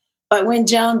seeing. But when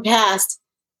Joan passed,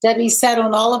 Debbie said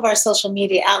on all of our social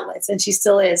media outlets, and she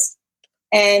still is,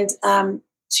 and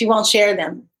she won't share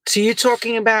them. So you're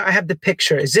talking about, I have the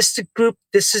picture. Is this the group?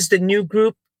 This is the new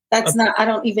group? That's not, I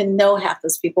don't even know half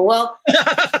those people. Well,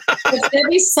 it's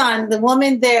Debbie's son, the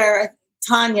woman there,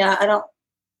 Tanya, I don't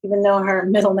even know her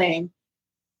middle name.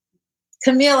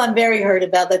 Camille, I'm very hurt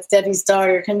about. That's Debbie's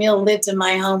daughter. Camille lived in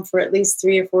my home for at least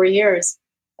 3 or 4 years.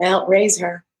 I helped raise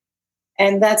her.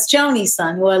 And that's Joni's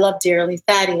son, who I love dearly,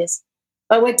 Thaddeus.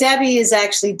 But what Debbie is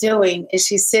actually doing is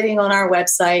she's sitting on our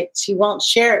website. She won't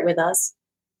share it with us.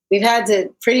 We've had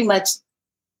to pretty much,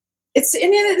 this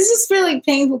is really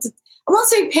painful. I won't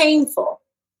say painful.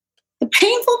 The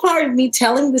painful part of me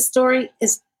telling this story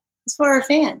is for our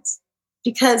fans,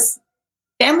 because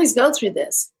families go through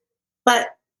this.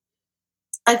 But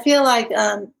I feel like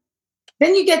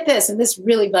then you get this, and this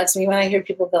really bugs me when I hear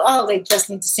people go, oh, they just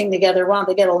need to sing together. Why don't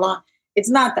they get along? It's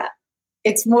not that.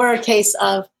 It's more a case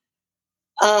of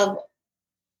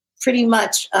pretty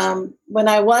much when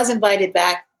I was invited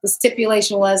back, the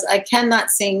stipulation was I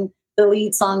cannot sing the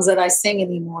lead songs that I sing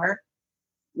anymore.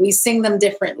 We sing them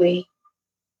differently.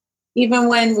 Even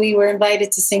when we were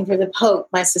invited to sing for the Pope,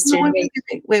 my sister. No, wait.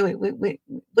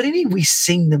 What do you mean we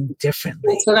sing them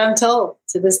differently? That's what I'm told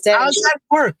to this day. How does that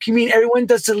work? You mean everyone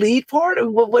does the lead part? Or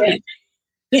what?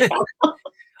 Yeah.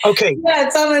 Okay. Yeah,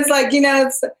 it's almost like,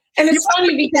 it's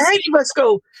funny because you must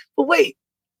go, but wait,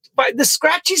 by the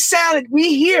scratchy sound that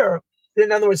we hear,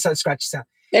 in other words, it's not scratchy sound.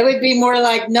 It would be more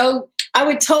like, no, I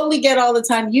would totally get all the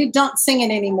time, you don't sing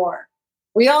it anymore.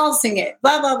 We all sing it,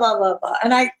 blah, blah, blah, blah, blah.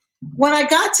 And when I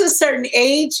got to a certain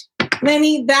age,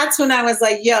 Lenny, that's when I was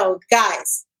like, yo,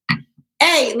 guys,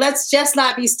 let's just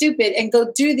not be stupid and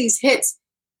go do these hits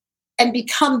and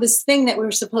become this thing that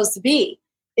we're supposed to be.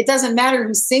 It doesn't matter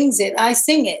who sings it. I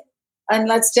sing it. And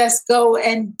let's just go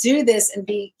and do this and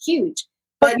be huge.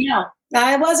 But no,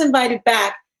 I was invited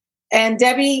back. And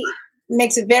Debbie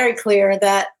makes it very clear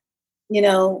that,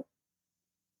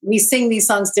 we sing these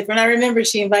songs different. I remember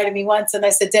she invited me once and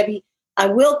I said, Debbie, I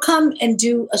will come and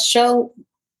do a show.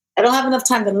 I don't have enough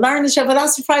time to learn the show, but I'll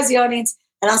surprise the audience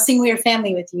and I'll sing We Are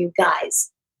Family with you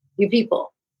guys, you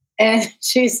people. And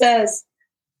she says,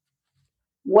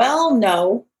 well,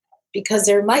 no, because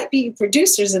there might be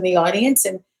producers in the audience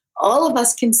and all of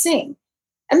us can sing.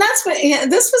 And that's what,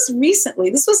 this was recently,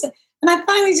 and I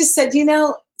finally just said,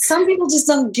 some people just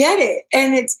don't get it.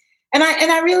 And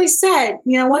I really said,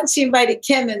 once she invited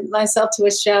Kim and myself to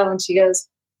a show and she goes,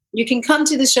 you can come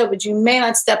to the show, but you may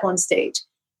not step on stage.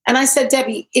 And I said,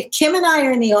 Debbie, if Kim and I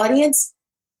are in the audience,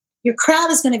 your crowd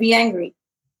is going to be angry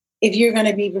if you're going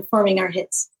to be performing our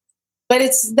hits. But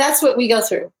that's what we go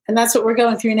through. And that's what we're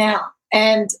going through now.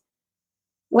 And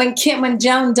when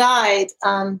Joan died,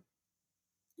 and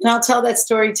I'll tell that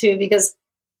story too, because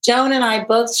Joan and I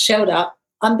both showed up,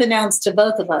 unbeknownst to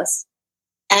both of us,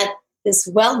 at this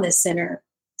wellness center,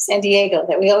 San Diego,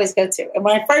 that we always go to. And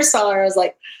when I first saw her, I was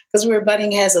like, because we were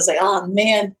butting heads, I was like, oh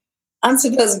man, I'm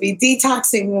supposed to be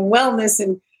detoxing and wellness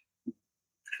and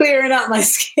clearing out my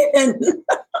skin.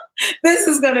 This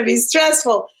is going to be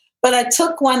stressful. But I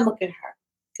took one look at her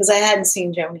because I hadn't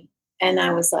seen Joni. And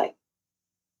I was like,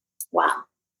 wow,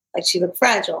 like she looked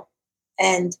fragile.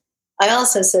 And I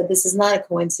also said, this is not a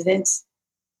coincidence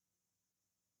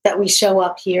that we show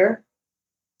up here.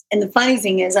 And the funny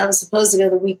thing is, I was supposed to go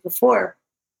the week before,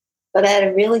 but I had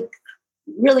a really,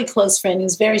 really close friend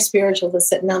who's very spiritual that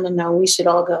said, no, we should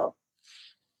all go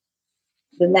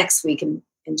the next week in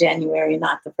January,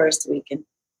 not the first week. And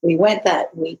we went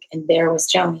that week, and there was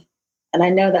Joni. And I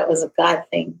know that was a God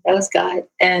thing. That was God.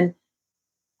 And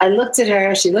I looked at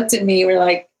her, she looked at me, we're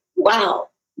like, wow,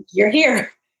 you're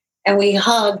here. And we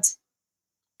hugged,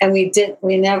 and we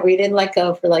didn't let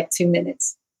go for like 2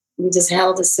 minutes. We just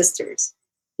held as sisters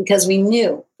because we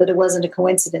knew that it wasn't a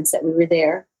coincidence that we were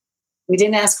there. We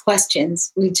didn't ask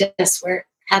questions. We just were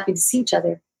happy to see each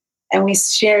other. And we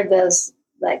shared those,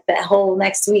 like that whole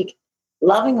next week,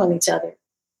 loving on each other.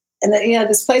 And then,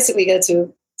 this place that we go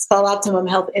to, it's called Optimum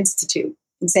Health Institute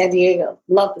in San Diego.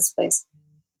 Love this place.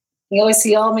 You always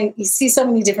see so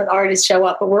many different artists show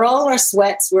up, but we're all our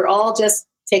sweats. We're all just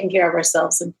taking care of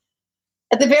ourselves. And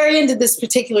at the very end of this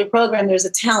particular program, there's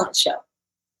a talent show.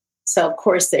 So of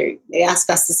course they ask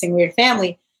us to sing We Are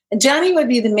Family. And Johnny would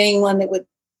be the main one that would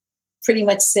pretty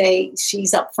much say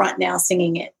she's up front now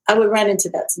singing it. I would run into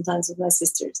that sometimes with my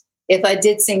sisters. If I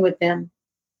did sing with them,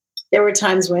 there were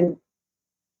times when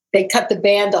they cut the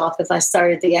band off if I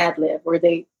started the ad lib, or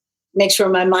they make sure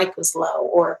my mic was low,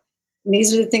 or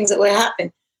these are the things that would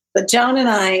happen. But Joan and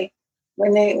I,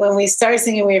 when we started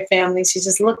singing We Are Family, she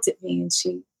just looked at me and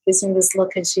she gives me this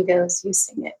look and she goes, "You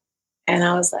sing it." And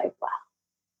I was like, wow.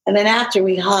 And then after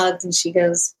we hugged and she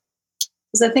goes,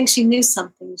 because I think she knew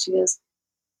something. She goes,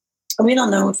 "We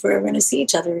don't know if we're ever going to see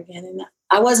each other again." And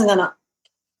I wasn't going to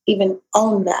even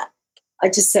own that. I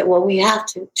just said, well, we have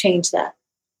to change that.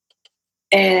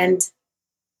 And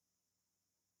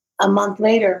a month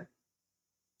later,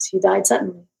 she died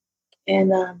suddenly.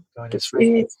 And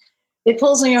it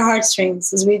pulls on your heartstrings,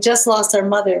 because we just lost our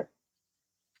mother.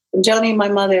 And Joni and my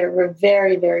mother were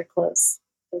very, very close.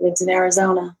 They lived in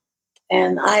Arizona.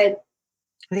 And I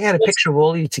think I had a picture of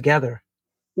all of you together.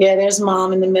 Yeah, there's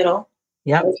Mom in the middle.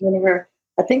 Yeah. One of her,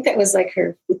 I think that was like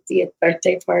her 50th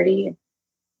birthday party. And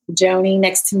Joni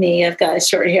next to me, I've got a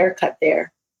short haircut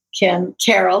there.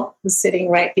 Carol, who's sitting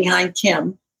right behind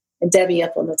Kim, and Debbie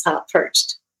up on the top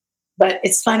perched. But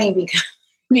it's funny because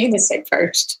I mean to say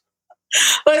perched.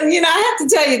 But, I have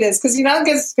to tell you this because, I'm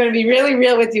just going to be really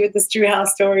real with you with this True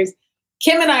House Stories.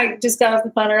 Kim and I just got off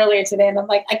the phone earlier today, and I'm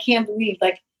like, I can't believe,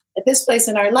 like, at this place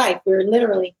in our life, we're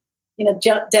literally,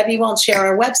 Debbie won't share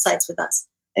our websites with us.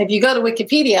 And if you go to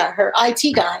Wikipedia, her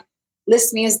IT guy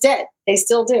lists me as dead. They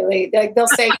still do. They'll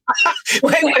say,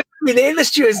 wait, they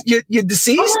list you as you're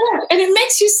deceased? Oh, yeah. And it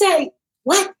makes you say,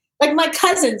 what? Like my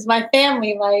cousins, my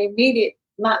family, my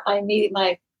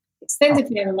extended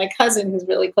family, my cousin who's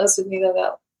really close with me,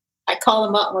 though, I call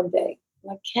him up one day. I'm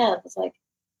like, Kev, I was like,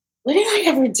 what did I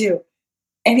ever do?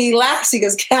 And he laughs. He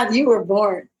goes, Kev, you were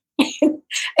born.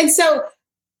 And so,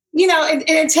 and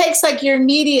it takes like your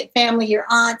immediate family, your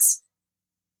aunts,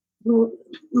 who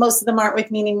most of them aren't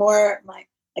with me anymore, my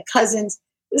cousins.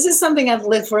 This is something I've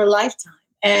lived for a lifetime.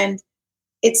 And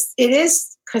it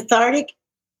is cathartic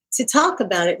to talk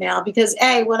about it now because,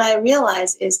 what I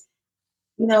realize is,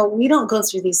 we don't go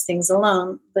through these things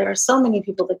alone. There are so many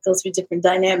people that go through different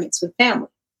dynamics with family.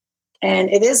 And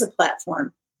it is a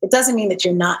platform. It doesn't mean that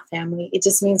you're not family. It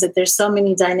just means that there's so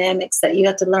many dynamics that you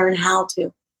have to learn how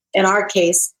to. In our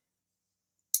case,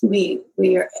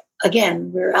 we're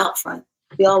out front.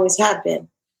 We always have been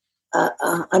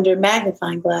under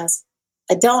magnifying glass.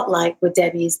 I don't like what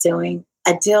Debbie is doing.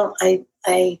 I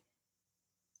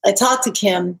talk to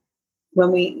Kim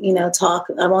when we, talk.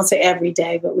 I won't say every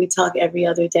day, but we talk every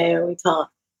other day, or we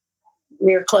talk.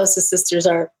 We're close as sisters.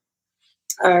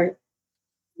 Our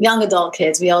young adult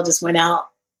kids, we all just went out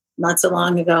not so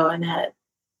long ago and had.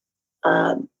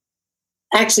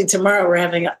 Actually, tomorrow we're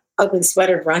having an ugly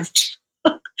sweater brunch.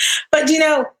 But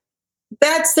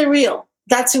that's the real.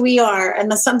 That's who we are.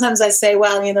 And sometimes I say,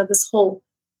 well, this whole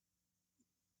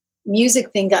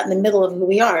music thing got in the middle of who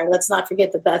we are. Let's not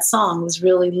forget that song was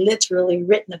really literally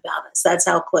written about us. That's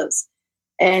how close.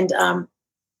 And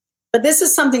but this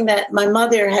is something that my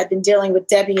mother had been dealing with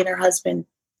Debbie and her husband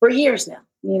for years now.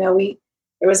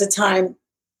 There was a time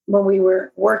when we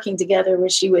were working together where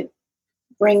she would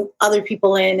bring other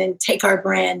people in and take our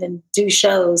brand and do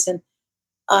shows. And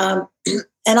do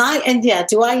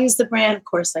I use the brand? Of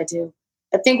course I do.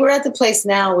 I think we're at the place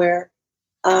now where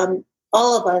all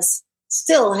of us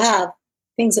still have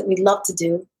things that we'd love to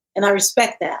do. And I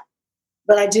respect that.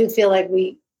 But I do feel like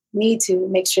we need to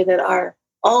make sure that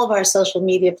all of our social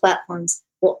media platforms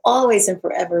will always and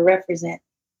forever represent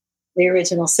the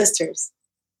original sisters.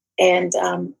 And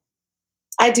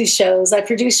I do shows. I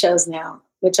produce shows now,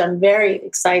 which I'm very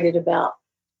excited about.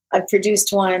 I've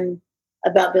produced one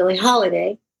about Billie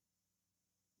Holiday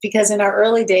because in our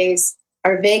early days,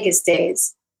 our Vegas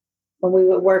days, when we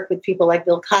would work with people like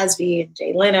Bill Cosby and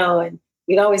Jay Leno, and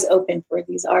we'd always open for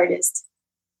these artists,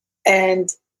 and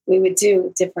we would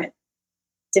do different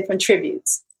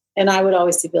tributes. And I would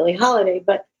always do Billie Holiday.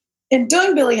 But in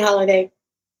doing Billie Holiday,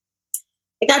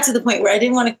 it got to the point where I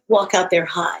didn't want to walk out there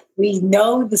high. We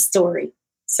know the story.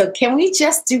 So can we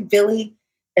just do Billie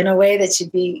in a way that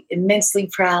should be immensely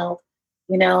proud?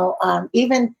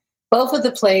 Even both of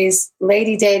the plays,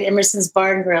 Lady Day at Emerson's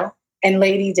Bar and Grill and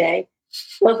Lady Day,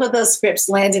 both of those scripts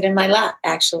landed in my lap,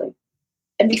 actually.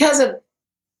 And because of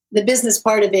the business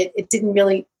part of it, it didn't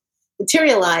really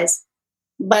materialize.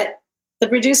 But the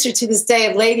producer to this day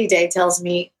of Lady Day tells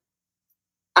me,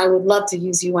 I would love to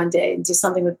use you one day and do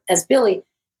something as Billie.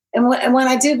 And when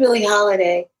I do Billie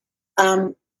Holiday,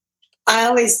 I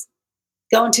always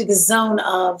go into the zone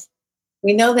of,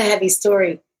 we know the heavy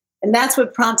story. And that's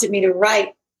what prompted me to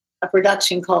write a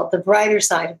production called The Brighter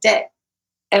Side of Day.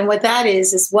 And what that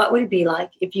is what would it be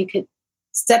like if you could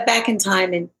step back in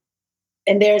time and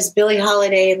there's Billie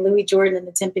Holiday and Louis Jordan and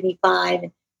the Timpani Five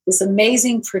and this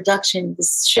amazing production,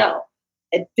 this show,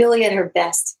 and Billie at her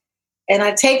best. And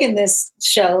I've taken this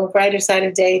show, Brighter Side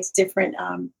of Day, to different,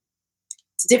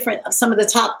 some of the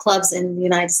top clubs in the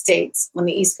United States, on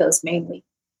the East Coast mainly.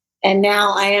 And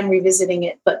now I am revisiting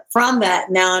it. But from that,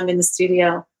 now I'm in the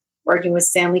studio working with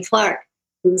Stanley Clarke,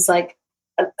 who's like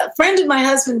a friend of my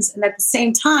husband's. And at the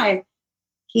same time,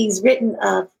 he's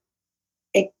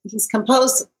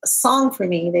composed a song for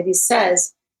me that he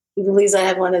says he believes I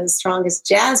have one of the strongest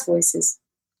jazz voices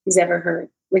he's ever heard,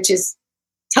 which is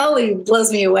totally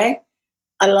blows me away.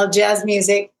 I love jazz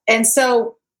music. And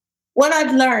so what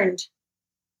I've learned,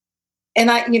 and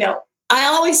I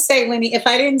always say if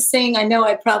I didn't sing, I know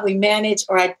I'd probably manage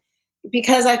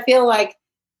because I feel like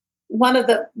one of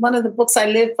the books I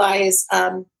live by is,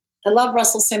 I love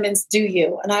Russell Simmons' Do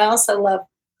You? And I also love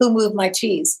Who Moved My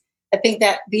Cheese? I think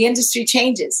that the industry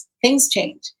changes, things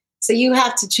change. So you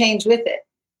have to change with it.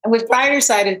 And with Brighter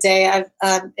Side of Day,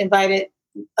 I've invited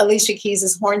Alicia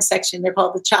Keys' horn section. They're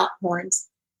called the Chop Horns.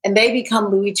 And they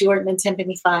become Louis Jordan and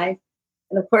Timpani Five.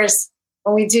 And of course,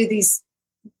 when we do these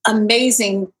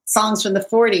amazing songs from the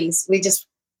 40s, we just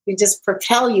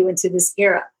propel you into this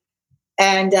era.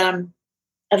 And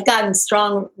I've gotten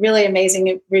strong, really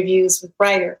amazing reviews with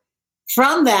Brighter.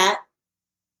 From that,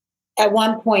 at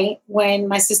one point when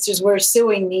my sisters were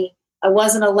suing me, I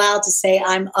wasn't allowed to say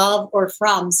I'm of or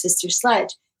from Sister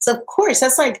Sledge. So of course,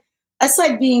 that's like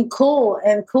being cool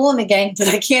in the gang, but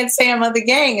I can't say I'm of the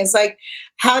gang. It's like,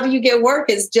 how do you get work?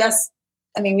 It's just,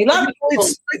 we love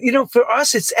it. For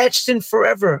us, it's etched in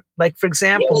forever. Like, for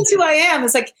example, that's who I am.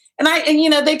 It's like, and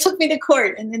they took me to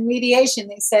court, and in mediation,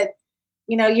 they said,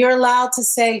 you're allowed to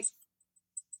say,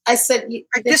 I said,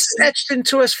 this is etched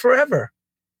into us forever.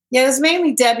 Yeah, it was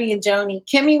mainly Debbie and Joni.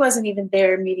 Kimmy wasn't even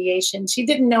there in mediation. She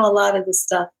didn't know a lot of this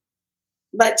stuff.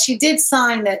 But she did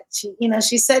sign that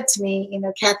she said to me,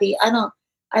 Kathy, I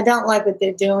don't like what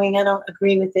they're doing. I don't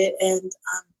agree with it. And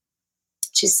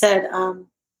she said,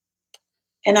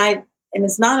 and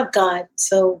it's not of God.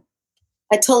 So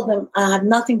I told them I have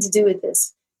nothing to do with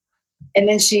this. And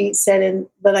then she said,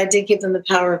 but I did give them the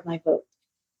power of my vote.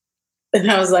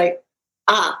 And I was like,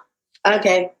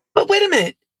 okay. But wait a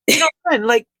minute.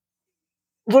 Like,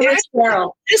 there's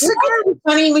Carol.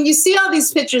 Funny, when you see all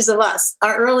these pictures of us,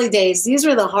 our early days, these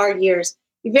were the hard years.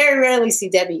 You very rarely see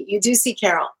Debbie. You do see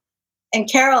Carol. And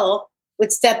Carol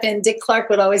would step in. Dick Clark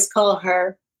would always call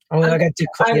her. Oh, I got Dick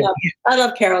Clark. I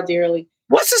love Carol dearly.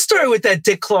 What's the story with that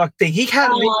Dick Clark thing?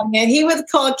 Man, he would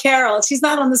call Carol. She's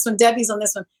not on this one. Debbie's on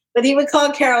this one. But he would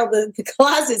call Carol the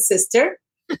closet sister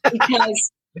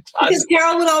because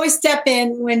Carol would always step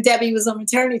in when Debbie was on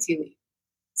maternity leave.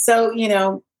 So,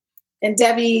 and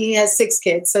Debbie has 6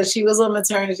 kids, so she was on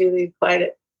maternity leave quite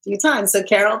a few times. So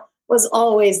Carol was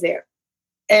always there.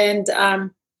 And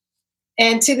to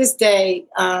this day,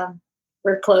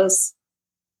 we're close.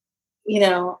 We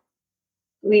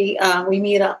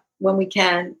meet up when we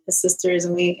can as sisters,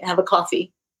 and we have a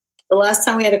coffee. The last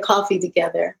time we had a coffee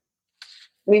together,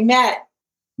 we met,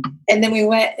 and then we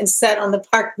went and sat on the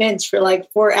park bench for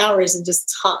like 4 hours and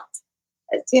just talked.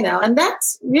 And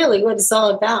that's really what it's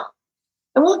all about.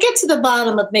 And we'll get to the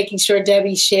bottom of making sure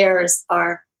Debbie shares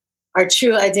our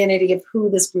true identity of who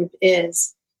this group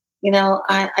is.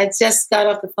 I just got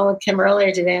off the phone with Kim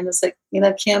earlier today, and it's like,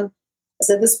 Kim, I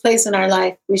said, this place in our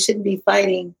life, we shouldn't be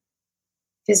fighting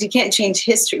because you can't change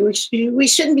history. We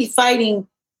shouldn't be fighting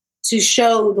to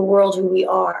show the world who we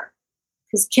are,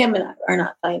 because Kim and I are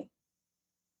not fighting.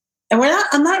 And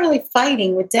I'm not really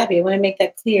fighting with Debbie. I want to make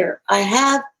that clear. I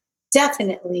have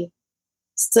definitely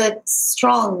stood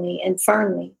strongly and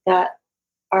firmly that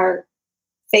our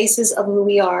faces of who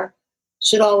we are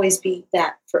should always be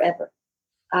that forever.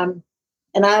 And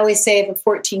I always say, if a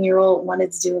 14-year-old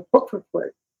wanted to do a book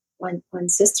report on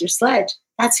Sister Sledge,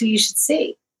 that's who you should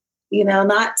see.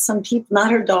 Not some people,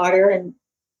 not her daughter. And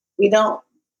we don't,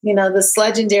 this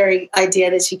legendary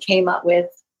idea that she came up with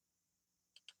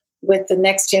the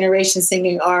next generation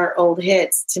singing our old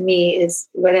hits, to me is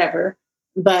whatever.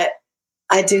 But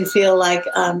I do feel like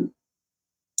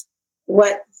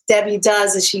what Debbie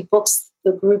does is she books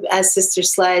the group as Sister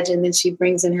Sledge, and then she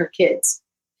brings in her kids.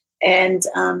 And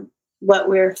what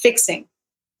we're fixing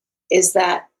is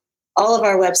that all of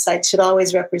our websites should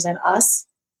always represent us.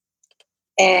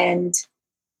 And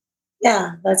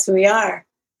yeah, that's who we are.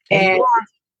 And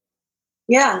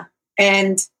yeah,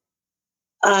 and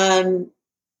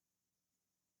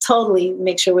totally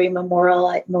make sure we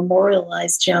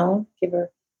memorialize Joan, give her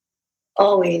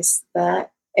always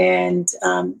that, and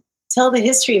tell the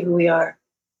history of who we are.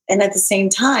 And at the same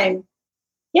time,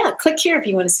 yeah, click here if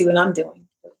you want to see what I'm doing,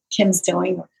 what Kim's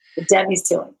doing, or what Debbie's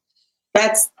doing.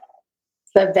 That's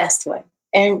the best way.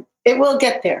 And it will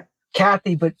get there.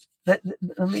 Kathy, but let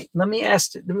me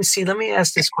ask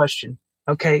this question.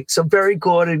 Okay, so Berry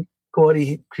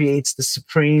Gordy creates the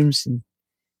Supremes, and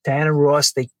Diana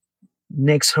Ross, they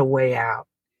nicks her way out.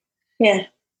 Yeah.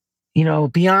 You know,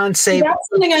 Beyonce. That's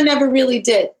something I never really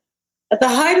did. At the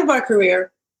height of our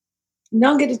career,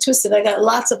 don't get it twisted, I got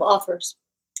lots of offers.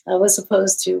 I was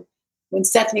supposed to, when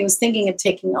Stephanie was thinking of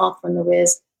taking off from The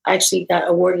Wiz, I actually got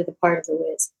awarded a part of The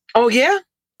Wiz. Oh, yeah?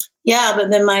 Yeah, but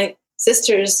then my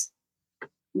sisters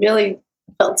really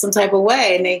felt some type of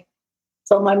way, and they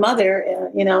told my mother,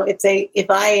 you know, if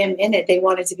I am in it, they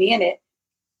wanted to be in it.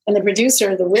 And the producer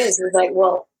of The Wiz was like,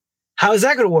 well, how is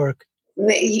that going to work?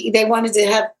 They wanted to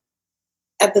have,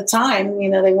 at the time, you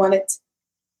know, they wanted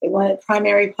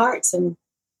primary parts, and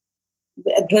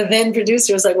the then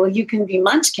producer was like, well, you can be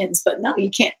Munchkins, but no,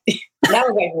 you can't. And I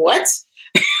was like, what?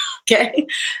 Okay.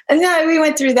 And then we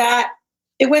went through that.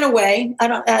 It went away.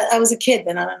 I was a kid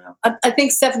then. I don't know. I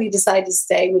think Stephanie decided to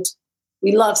stay, which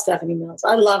we love Stephanie Mills.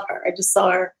 I love her. I just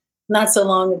saw her not so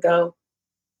long ago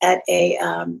at a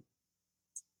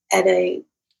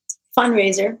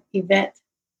fundraiser event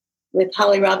with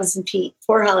Holly Robinson Peete,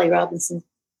 for Holly Robinson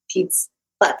Pete's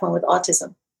platform with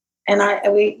autism. And I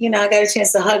got a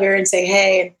chance to hug her and say,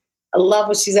 hey, and I love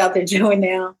what she's out there doing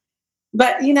now.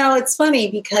 But, you know, it's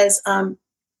funny because I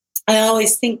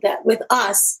always think that with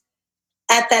us,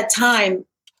 at that time,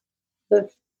 the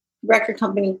record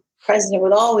company president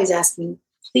would always ask me,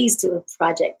 please do a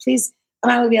project, please.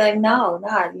 And I would be like, no,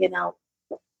 not, you know,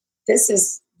 this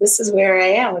is where I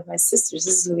am with my sisters.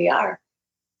 This is who we are.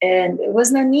 And it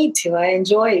was no need to. I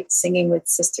enjoyed singing with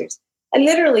sisters. I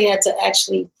literally had to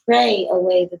actually pray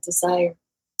away the desire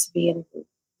to be in a group.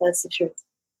 That's the truth.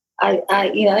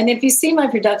 And if you see my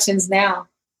productions now,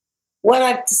 what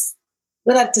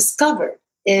I've discovered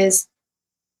is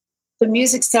the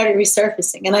music started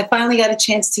resurfacing, and I finally got a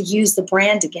chance to use the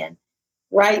brand again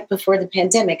right before the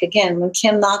pandemic. Again, when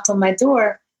Kim knocked on my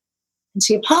door and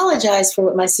she apologized for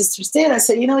what my sisters did, I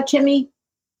said, you know what, Kimmy,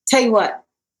 tell you what,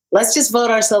 let's just vote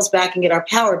ourselves back and get our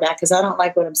power back, because I don't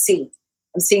like what I'm seeing.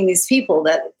 I'm seeing these people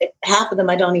that half of them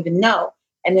I don't even know,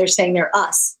 and they're saying they're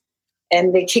us,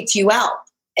 and they kicked you out.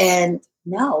 And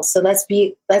no, so let's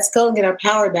go and get our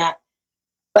power back.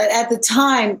 But at the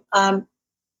time,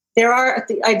 there are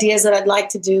the ideas that I'd like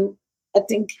to do. I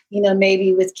think, you know,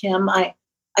 maybe with Kim, I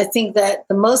think that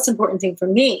the most important thing for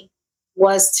me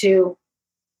was to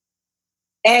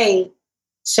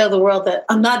show the world that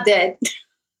I'm not dead.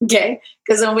 Okay,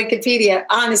 because on Wikipedia,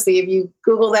 honestly, if you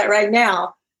Google that right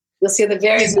now, you'll see the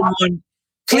very bottom.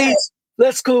 Please,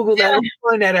 let's Google that. Let's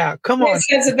find that out. Come on.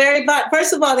 It's the very bottom.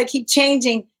 First of all, they keep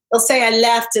changing. They'll say I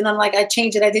left, and I'm like, I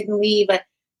changed it. I didn't leave.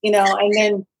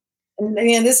 And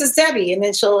then this is Debbie, and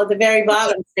then she'll at the very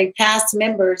bottom say past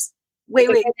members. Wait.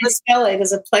 Let's spell it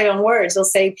as a play on words. They'll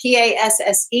say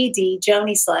PASSED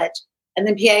Joni Sledge, and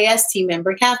then PAST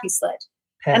member Kathy Sledge.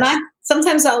 And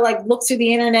sometimes I'll like look through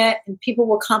the internet, and people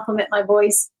will compliment my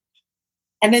voice.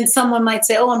 And then someone might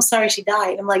say, oh, I'm sorry she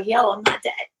died. I'm like, yo, I'm not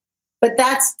dead. But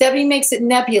Debbie makes it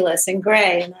nebulous and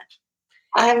gray.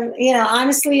 And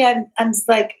honestly, I'm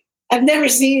like, I've never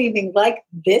seen anything like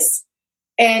this.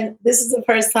 And this is the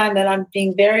first time that I'm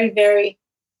being very, very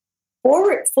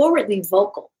forwardly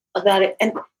vocal about it.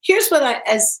 And here's what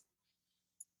as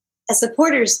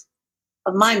supporters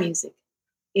of my music,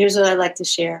 here's what I like to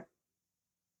share.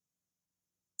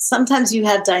 Sometimes you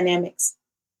have dynamics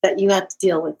that you have to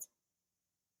deal with,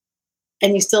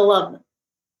 and you still love them.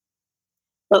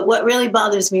 But what really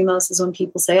bothers me most is when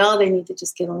people say, oh, they need to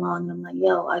just get along. And I'm like,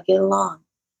 yo, I get along.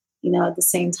 You know, at the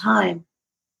same time,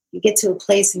 you get to a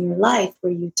place in your life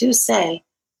where you do say,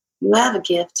 you have a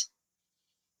gift.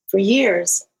 For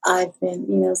years, I've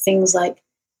been, things like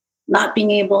not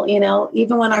being able,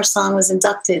 even when our song was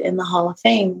inducted in the Hall of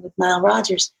Fame with Nile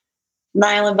Rodgers,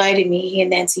 Nile invited me, he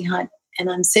and Nancy Hunt, and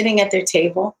I'm sitting at their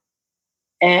table.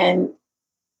 And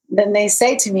then they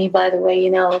say to me, by the way,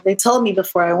 they told me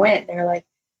before I went, they're like,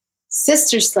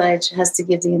 Sister Sledge has to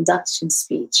give the induction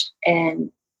speech.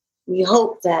 And we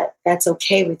hope that that's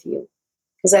okay with you.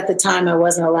 Because at the time I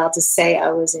wasn't allowed to say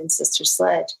I was in Sister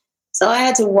Sledge. So I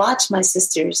had to watch my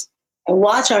sisters and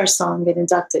watch our song get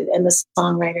inducted and the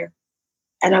songwriter.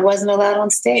 And I wasn't allowed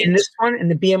on stage. In this one, in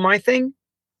the BMI thing?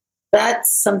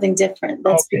 That's something different.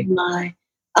 That's okay. BMI.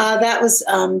 That was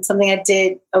something I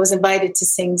did. I was invited to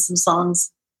sing some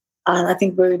songs. I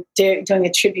think we're doing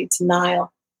a tribute to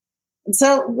Nile. And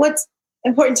so what's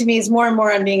important to me is more and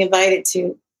more I'm being invited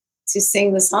to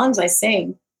sing the songs I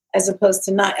sing as opposed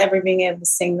to not ever being able to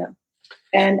sing them.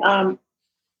 And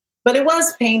but it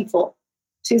was painful.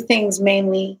 Two things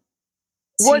mainly.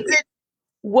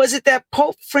 Was it that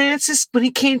Pope Francis, when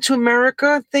he came to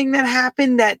America, thing that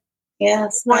happened?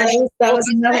 Yes, that was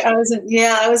another.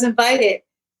 I was invited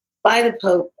by the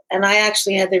Pope, and I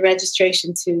actually had the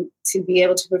registration to be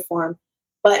able to perform,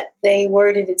 but they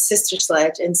worded it Sister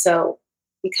Sledge, and so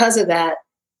because of that,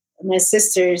 my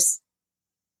sisters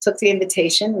took the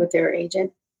invitation with their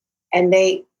agent, and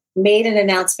they made an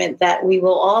announcement that we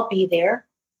will all be there.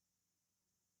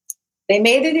 They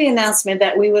made the announcement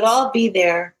that we would all be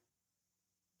there,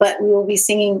 but we will be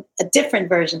singing a different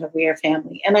version of We Are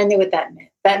Family. And I knew what that meant.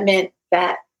 That meant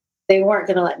that they weren't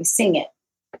going to let me sing it.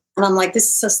 And I'm like, this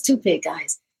is so stupid,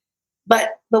 guys.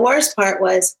 But the worst part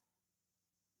was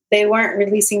they weren't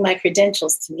releasing my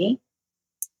credentials to me,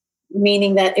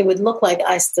 meaning that it would look like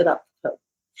I stood up the Pope.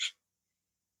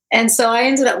 And so I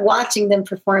ended up watching them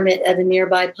perform it at a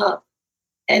nearby pub.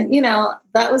 And,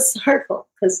 that was hurtful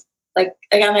because, like,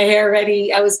 I got my hair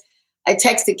ready. I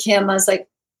texted Kim. I was like,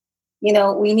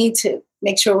 we need to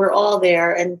make sure we're all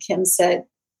there. And Kim said,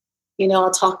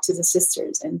 I'll talk to the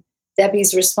sisters. And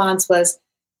Debbie's response was,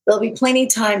 there'll be plenty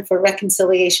of time for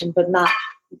reconciliation, but not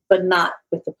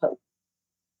with the Pope.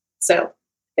 So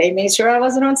they made sure I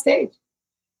wasn't on stage.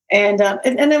 And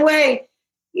in a way,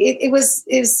 it was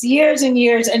years and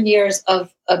years and years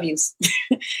of abuse.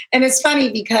 And it's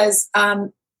funny because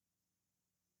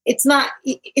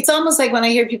it's almost like when I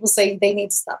hear people say they need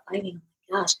to stop fighting.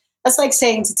 Oh my gosh. That's like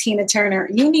saying to Tina Turner,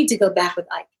 you need to go back with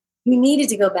Ike. You needed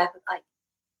to go back with Ike.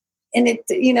 And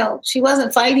she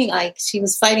wasn't fighting Ike. She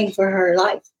was fighting for her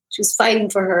life. She was fighting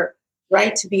for her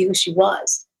right to be who she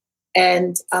was.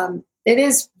 And it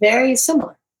is very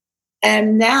similar.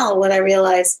 And now what I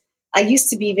realize, I used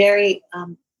to be very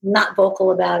not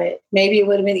vocal about it. Maybe it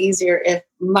would have been easier if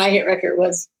my hit record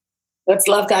was What's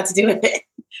Love Got to Do with It?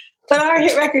 But our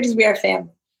hit record is We Are Family.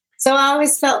 So I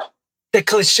always felt the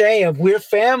cliche of we're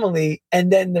family,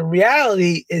 and then the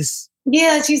reality is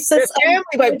she says family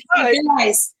by blood.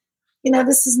 Guys,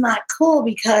 this is not cool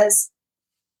because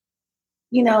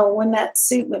when that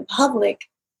suit went public,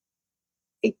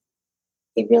 it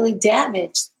really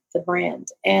damaged the brand.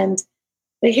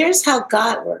 But here's how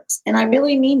God works, and I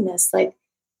really mean this. Like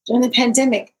during the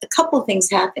pandemic, a couple of things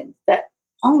happened that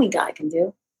only God can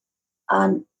do.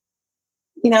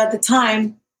 At the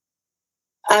time,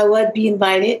 I would be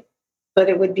invited. But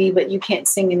it would be, but you can't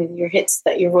sing any of your hits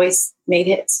that your voice made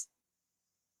hits.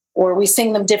 Or we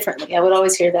sing them differently. I would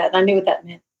always hear that. And I knew what that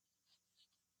meant.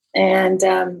 And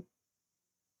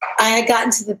I had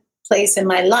gotten to the place in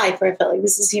my life where I felt like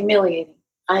this is humiliating.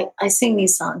 I sing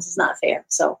these songs. It's not fair.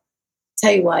 So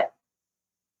tell you what,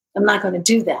 I'm not going to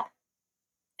do that.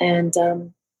 And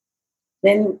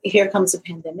then here comes the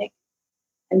pandemic.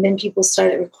 And then people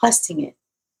started requesting it,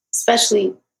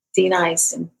 especially Dean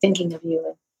Ice and Thinking of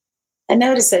You. I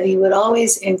noticed that he would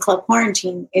always, in Club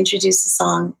Quarantine, introduce a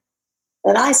song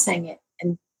that I sang it.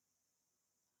 And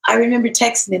I remember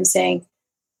texting him saying,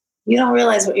 you don't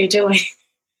realize what you're doing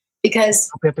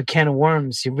because... Open up a can of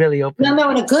worms. You really opened... No,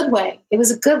 in a good way. It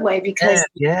was a good way because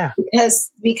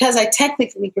because I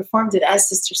technically performed it as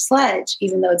Sister Sledge,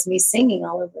 even though it's me singing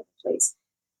all over the place.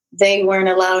 They weren't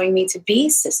allowing me to be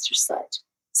Sister Sledge.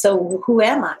 So who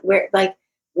am I?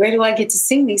 Where do I get to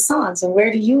sing these songs? And where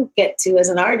do you get to as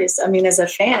an artist, as a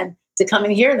fan, to come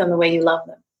and hear them the way you love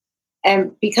them?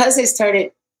 And because they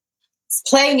started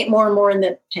playing it more and more in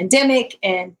the pandemic,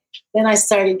 and then I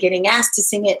started getting asked to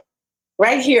sing it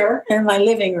right here in my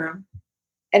living room.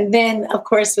 And then, of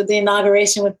course, with the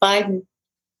inauguration with Biden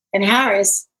and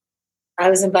Harris, I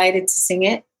was invited to sing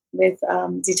it with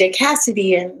DJ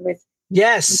Cassidy and with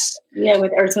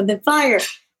with Earth, Wind & Fire.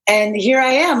 And here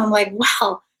I am. I'm like,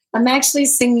 wow. I'm actually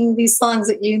singing these songs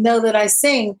that that I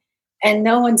sing, and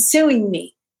no one's suing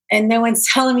me, and no one's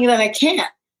telling me that I can't.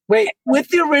 Wait, with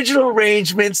the original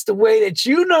arrangements, the way that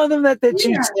you know them, that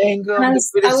you sang them. I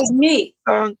was me.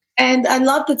 And I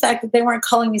love the fact that they weren't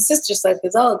calling me Sister Sledge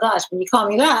because, oh gosh, when you call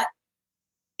me that,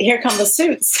 here come the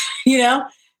suits,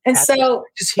 And That's so,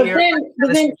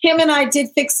 but then Kim and I did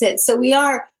fix it. So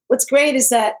what's great is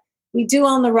that we do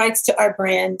own the rights to our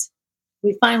brand.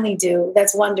 We finally do.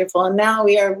 That's wonderful. And now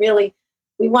we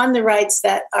won the rights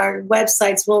that our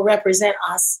websites will represent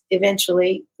us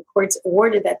eventually. The courts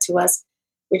awarded that to us.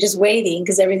 We're just waiting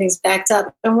because everything's backed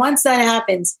up. And once that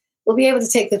happens, we'll be able to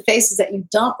take the faces that you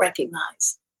don't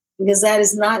recognize because that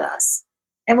is not us.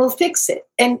 And we'll fix it.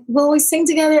 And will we sing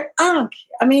together? I don't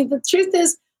care. The truth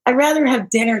is, I'd rather have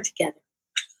dinner together.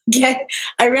 Okay?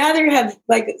 I'd rather have,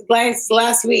 like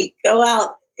last week, go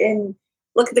out and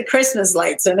look at the Christmas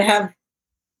lights and have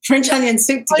French onion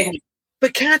soup together.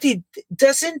 But Kathy,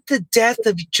 doesn't the death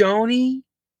of Joni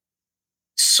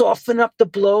soften up the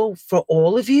blow for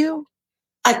all of you?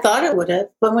 I thought it would have,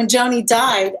 but when Joni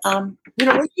died,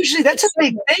 usually that's a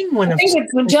big thing. When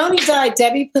Joni died,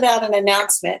 Debbie put out an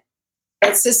announcement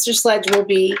that Sister Sledge will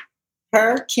be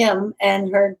her, Kim,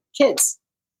 and her kids.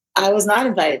 I was not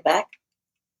invited back,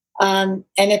 and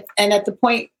at the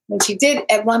point when she did,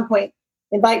 at one point,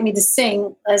 invite me to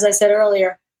sing, as I said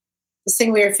earlier, to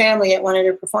sing "We Are Family" at one of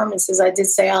her performances. I did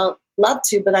say I'll love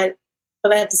to, but I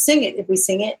have to sing it if we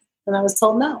sing it, and I was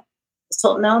told no. I was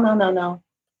told no.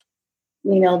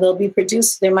 There'll be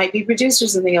there might be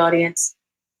producers in the audience.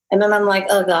 And then I'm like,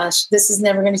 oh gosh, this is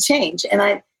never going to change.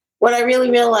 And what I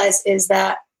really realized is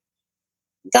that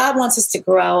God wants us to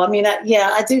grow. I mean,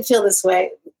 I do feel this way.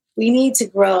 We need to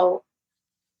grow,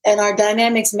 and our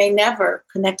dynamics may never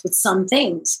connect with some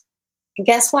things. And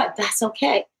guess what? That's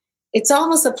okay. It's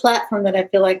almost a platform that I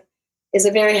feel like is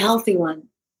a very healthy one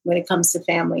when it comes to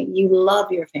family. You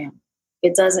love your family.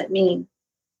 It doesn't mean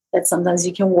that sometimes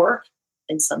you can work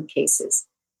in some cases,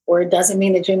 or it doesn't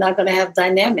mean that you're not going to have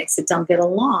dynamics that don't get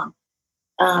along.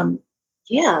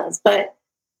 But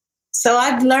so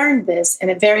I've learned this in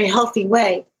a very healthy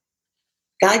way.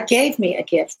 God gave me a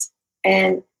gift,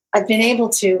 and I've been able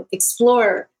to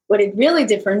explore. What it really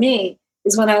did for me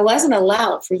is when I wasn't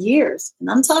allowed for years, and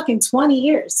I'm talking 20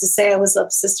 years, to say I was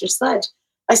of Sister Sledge,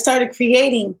 I started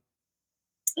creating.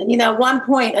 And, at one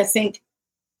point, I think,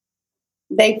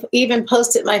 they even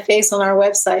posted my face on our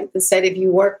website that said, if you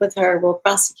work with her, we'll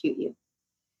prosecute you.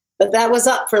 But that was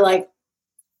up for like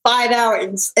 5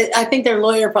 hours. I think their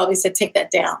lawyer probably said, take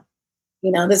that down.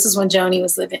 This is when Joni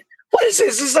was living. What is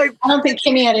this? It's like, I don't think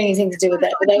Kimmy had anything to do with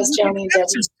that, but that was Joni and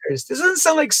Debbie. This doesn't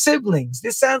sound like siblings.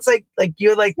 This sounds like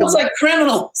you're like... It sounds like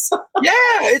criminals. Yeah,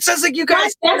 it sounds like you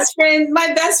guys...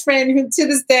 My best friend, who to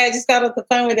this day, I just got off the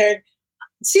phone with her.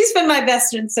 She's been my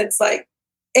best friend since like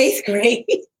 8th grade.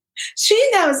 She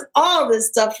knows all this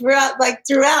stuff throughout.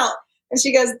 And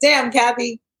she goes, damn,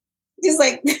 Kathy. She's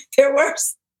like, they're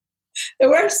worse. They're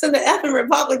worse than the effing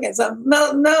Republicans.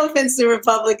 No offense to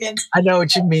Republicans. I know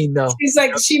what you mean, though. She's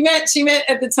like, she meant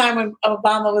at the time when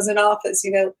Obama was in office,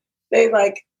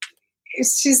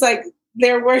 she's like,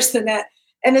 they're worse than that.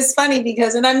 And it's funny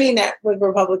because, and I mean that with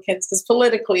Republicans, because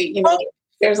politically,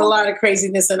 there's a lot of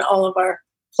craziness in all of our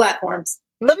platforms.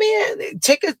 Let me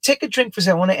take a drink for a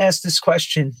second. I want to ask this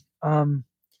question.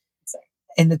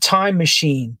 In the time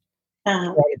machine,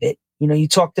 part of it, you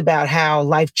talked about how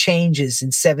life changes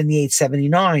in 78,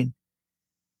 79.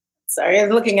 Sorry, I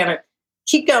was looking at it.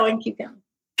 Keep going.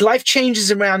 Life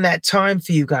changes around that time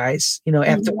for you guys,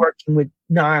 after working with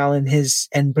Niall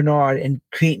and Bernard and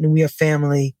creating We Are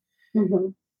Family. Mm-hmm.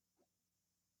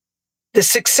 The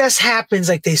success happens,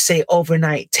 like they say,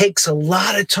 overnight. Takes a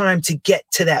lot of time to get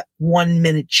to that 1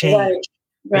 minute change.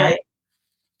 Right.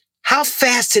 How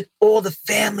fast did all the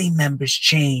family members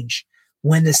change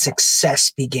when the success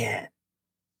began?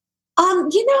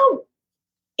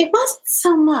 It wasn't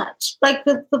so much. Like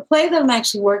the play that I'm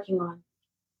actually working on,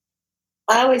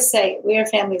 I always say We Are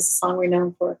Family is the song we're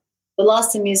known for. But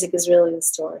Lost in Music is really the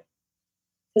story.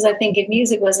 Because I think if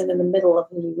music wasn't in the middle of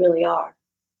who we really are,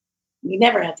 we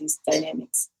never have these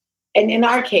dynamics. And in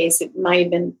our case, it might have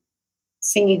been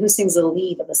singing who sings the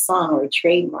lead of a song or a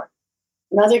trademark.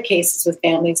 In other cases with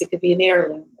families, it could be an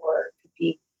heirloom or it could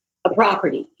be a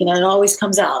property. It always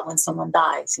comes out when someone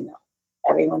dies.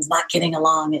 Everyone's not getting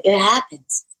along. It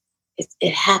happens.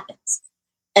 It happens.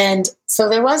 And so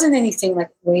there wasn't anything like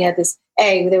we had this.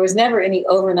 There was never any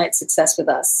overnight success with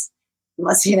us.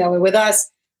 Unless, with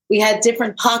us, we had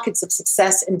different pockets of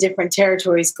success in different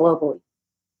territories globally.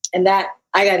 And that,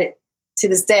 to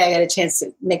this day, I got a chance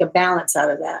to make a balance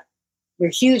out of that. We're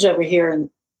huge over here in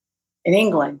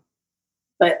England.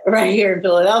 But right here in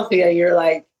Philadelphia, you're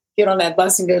like, get on that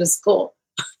bus and go to school.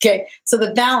 Okay. So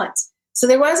the balance. So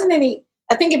there wasn't any,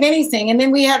 I think, if anything. And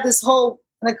then we have this whole,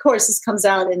 and of course, this comes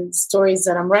out in stories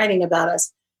that I'm writing about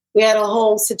us. We had a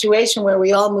whole situation where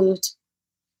we all moved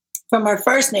from our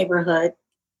first neighborhood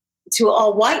to an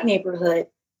all-white neighborhood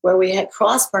where we had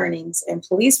cross burnings and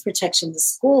police protection to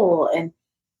school. And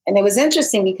it was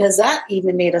interesting because that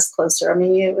even made us closer. I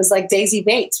mean, it was like Daisy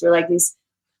Bates. We're like these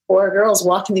 4 girls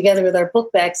walking together with our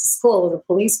book bags to school with a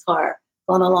police car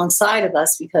going alongside of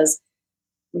us because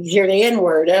we hear the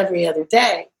N-word every other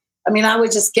day. I mean, I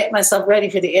would just get myself ready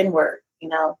for the N-word,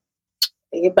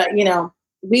 But,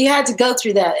 we had to go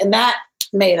through that, and that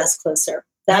made us closer.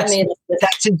 That's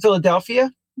in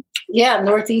Philadelphia? Yeah,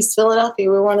 Northeast Philadelphia.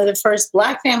 We were one of the first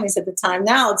Black families at the time.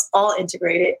 Now it's all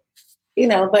integrated,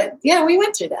 but yeah, we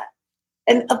went through that.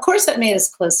 And of course that made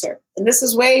us closer. And this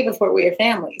was way before We Are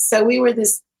Family. So we were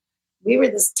this we were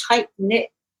this tight knit,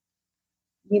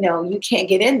 you can't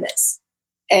get in this,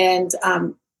 and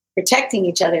protecting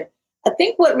each other. I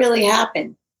think what really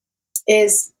happened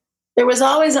is there was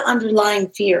always an underlying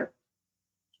fear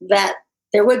that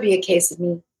there would be a case of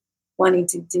me wanting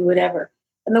to do whatever.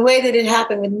 And the way that it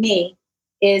happened with me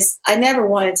is I never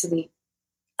wanted to leave.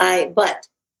 But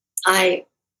I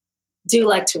do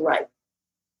like to write,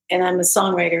 and I'm a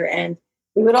songwriter, and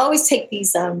we would always take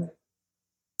these,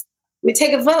 we'd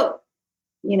take a vote,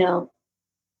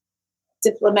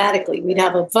 diplomatically. We'd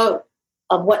have a vote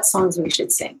of what songs we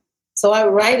should sing. So I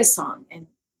would write a song, and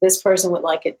this person would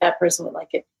like it, that person would like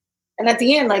it. And at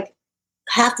the end, like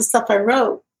half the stuff I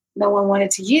wrote, no one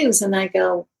wanted to use. And I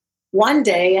go, one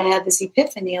day I had this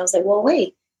epiphany. I was like, well,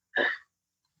 wait,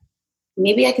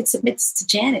 maybe I could submit this to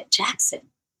Janet Jackson.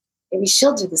 Maybe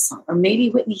she'll do the song, or maybe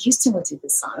Whitney Houston will do the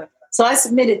song. So I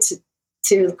submitted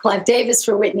to Clive Davis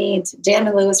for Whitney, and to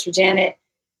Jamie Lewis for Janet,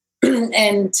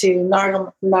 and to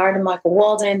Narda Michael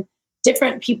Walden,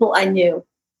 different people I knew.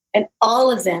 And all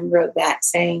of them wrote back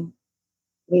saying,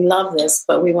 we love this,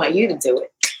 but we want you to do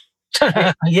it.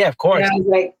 Yeah, of course. And I was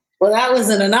like, well, that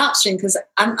wasn't an option because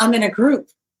I'm in a group,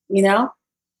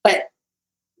 But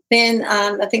then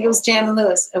I think it was Jamie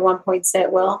Lewis at one point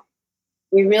said, well,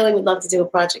 we really would love to do a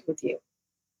project with you.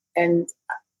 And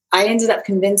I ended up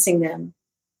convincing them,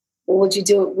 well, would you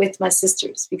do it with my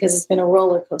sisters? Because it's been a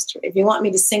roller coaster. If you want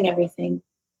me to sing everything,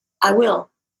 I will.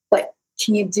 But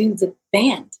can you do the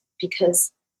band?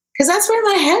 Because that's where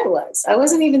my head was. I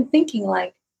wasn't even thinking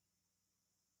like,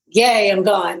 yay, I'm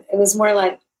gone. It was more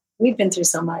like, we've been through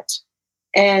so much.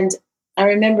 And I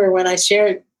remember when I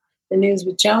shared the news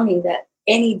with Joni that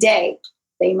any day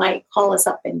they might call us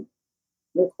up and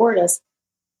record us,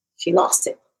 she lost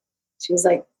it. She was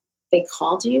like, they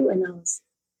called you? And I was,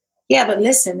 yeah, but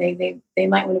listen, they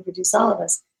might want to produce all of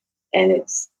us. And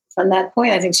it's from that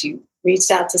point, I think she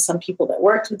reached out to some people that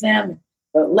worked with them and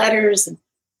wrote letters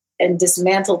and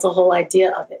dismantled the whole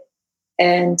idea of it.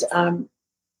 And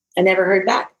I never heard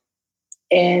back.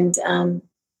 And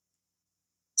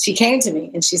she came to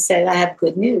me and she said, I have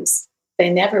good news.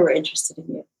 They never were interested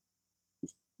in you.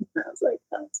 I was like,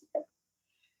 oh, okay.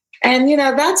 And,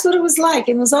 that's what it was like.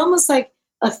 It was almost like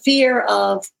a fear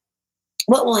of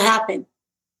what will happen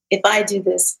if I do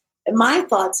this. And my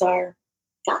thoughts are,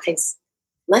 guys,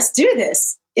 let's do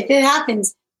this. If it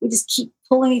happens, we just keep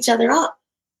pulling each other up.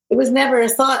 It was never a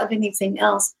thought of anything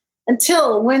else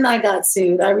until when I got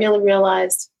sued, I really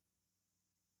realized,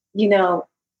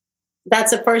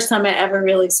 that's the first time I ever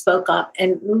really spoke up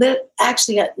and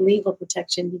actually got legal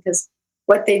protection, because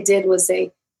what they did was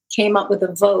they came up with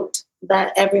a vote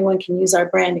that everyone can use our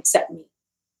brand except me.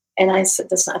 And I said,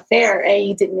 that's not fair.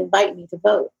 You didn't invite me to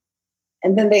vote.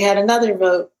 And then they had another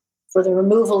vote for the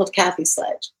removal of Kathy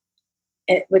Sledge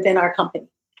within our company.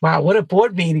 Wow, what a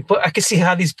board meeting. I can see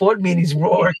how these board meetings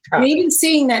work out. And even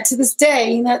seeing that to this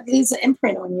day, it leaves an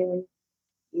imprint on you. And,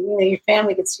 your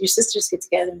family your sisters get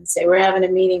together and say, we're having a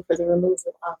meeting for the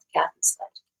removal of Kathy Sledge.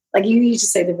 Like, you need to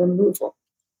say the removal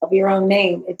of your own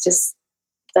name. It just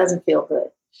doesn't feel good.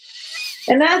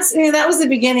 And that was the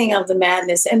beginning of the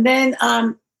madness. And then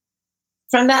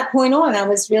from that point on, I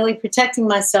was really protecting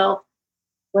myself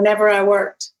whenever I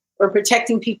worked, or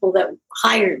protecting people that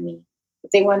hired me.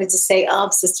 If they wanted to say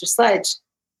of Sister Sledge,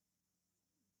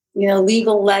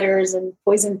 legal letters and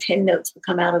poison pin notes would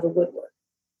come out of the woodwork.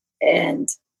 And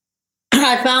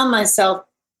I found myself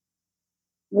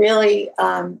really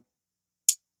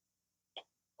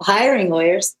hiring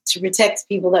lawyers to protect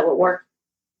people that would work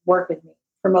with me,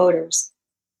 promoters,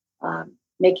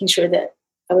 making sure that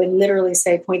I would literally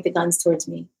say, point the guns towards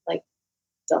me, like,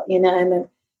 and then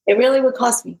it really would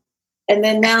cost me. And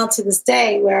then now to this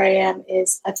day where I am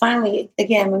is I finally,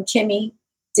 again, when Kimmy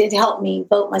did help me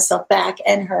vote myself back,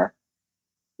 and her,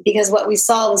 because what we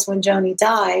saw was when Joni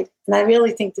died, and I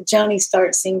really think that Joni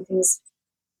started seeing things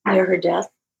near her death.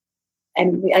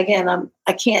 And I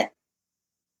can't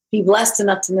be blessed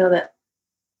enough to know that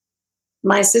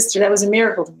my sister, that was a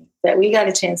miracle to me, that we got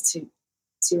a chance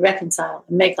to reconcile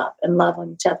and make up and love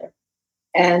on each other.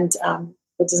 And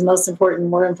which is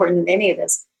more important than any of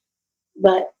this.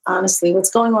 But honestly,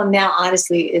 what's going on now,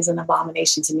 honestly, is an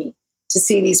abomination to me, to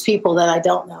see these people that I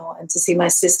don't know, and to see my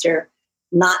sister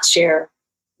not share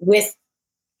with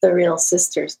the real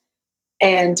sisters.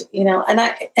 And, and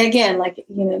I, again, like,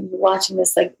 you're watching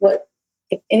this, like,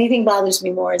 if anything bothers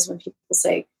me more is when people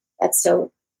say, that's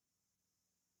so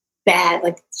bad.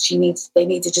 Like, they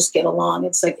need to just get along.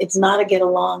 It's like, it's not a get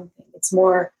along thing. It's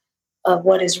more of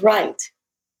what is right.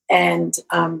 And,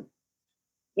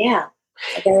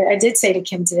 like I did say to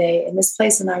Kim today, in this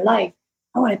place in our life,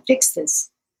 I want to fix this.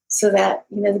 so that,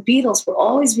 the Beatles will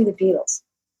always be the Beatles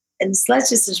and the Sledge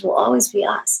Sisters will always be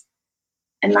us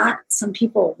and not some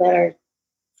people that are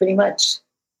pretty much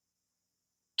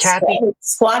Kathy,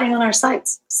 squatting on our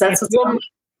sites. So that's what's going on.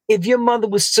 If your mother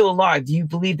was still alive, do you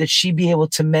believe that she'd be able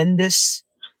to mend this?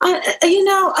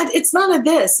 It's not a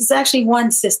this. It's actually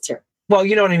one sister. Well,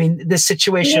 you know what I mean? The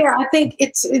situation. Yeah, I think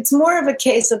it's more of a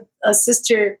case of a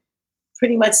sister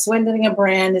pretty much swindling a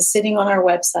brand, is sitting on our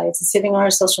websites and sitting on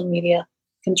our social media,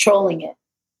 controlling it.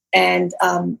 And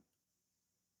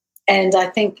I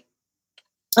think,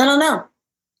 I don't know,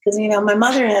 because, my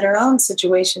mother had her own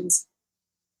situations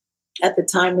at the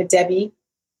time with Debbie.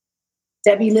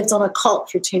 Debbie lived on a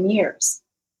cult for 10 years.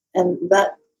 And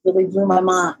that really blew my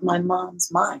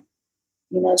mom's mind.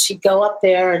 She'd go up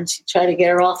there and she'd try to get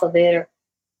her off of it.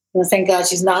 Or, thank God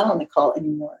she's not on the cult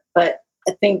anymore. But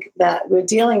I think that we're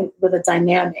dealing with a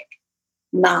dynamic,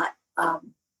 not a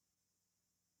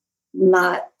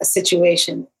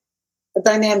situation, a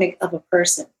dynamic of a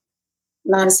person,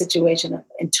 not a situation of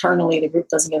internally the group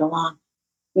doesn't get along.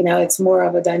 It's more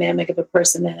of a dynamic of a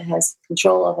person that has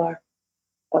control of our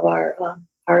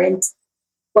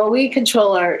we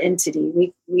control our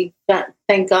entity. We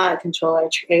thank God control our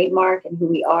trademark and who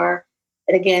we are.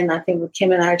 And again, I think what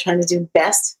Kim and I are trying to do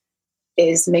best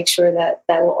is make sure that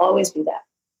will always be that.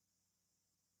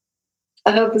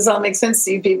 I hope this all makes sense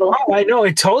to you people. Oh, I know.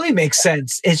 It totally makes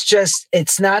sense. It's just,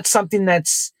 it's not something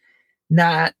that's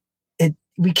not,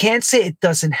 we can't say it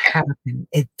doesn't happen.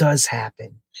 It does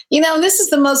happen. This is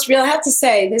the most real, I have to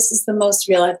say, this is the most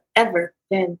real I've ever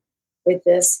been with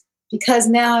this, because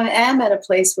now I am at a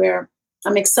place where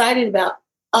I'm excited about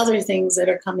other things that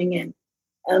are coming in.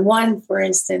 And one, for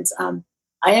instance,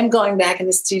 I am going back in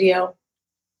the studio.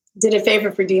 Did a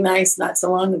favor for D-Nice not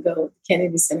so long ago at the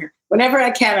Kennedy Center. Whenever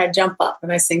I can, I jump up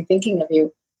and I sing Thinking of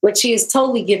You, which he has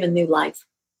totally given new life.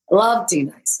 I love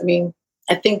D-Nice. I mean,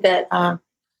 I think that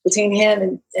between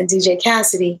him and DJ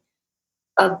Cassidy,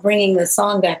 of bringing the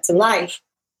song back to life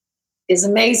is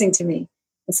amazing to me.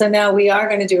 And so now we are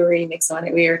going to do a remix on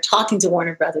it. We are talking to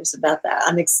Warner Brothers about that.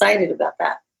 I'm excited about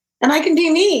that. And I can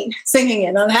be me singing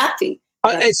it. I'm happy.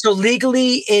 So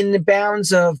legally, in the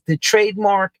bounds of the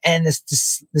trademark and the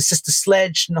Sister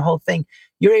Sledge and the whole thing,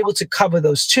 you're able to cover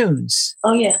those tunes.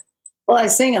 Oh, yeah. Well, I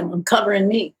sing them. I'm covering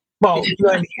me. Well,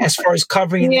 as far as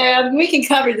covering. Yeah, we can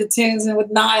cover the tunes. And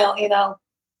with Nile,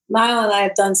 Nile and I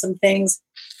have done some things.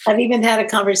 I've even had a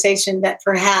conversation that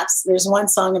perhaps there's one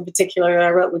song in particular that I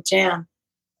wrote with Jam.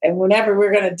 And whenever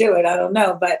we're going to do it, I don't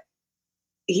know. But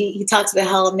he talks about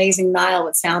how amazing Nile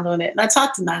would sound on it. And I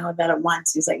talked to Nile about it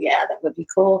once. He's like, yeah, that would be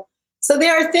cool. So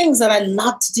there are things that I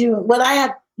love to do. What I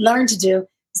have learned to do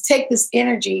is take this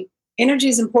energy. Energy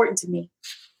is important to me.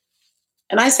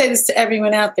 And I say this to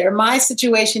everyone out there. My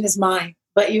situation is mine,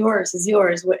 but yours is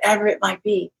yours, whatever it might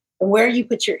be. And where you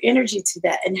put your energy to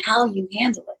that and how you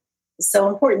handle it is so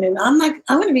important. And I'm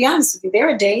going to be honest with you. There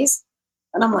are days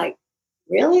and I'm like,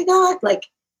 really, God? Like,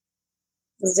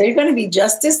 is there going to be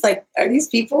justice? Like, are these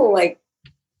people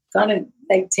going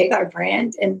to take our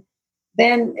brand? And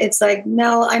then it's like,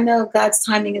 no, I know God's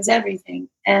timing is everything.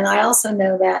 And I also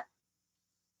know that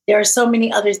there are so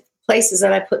many other places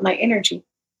that I put my energy.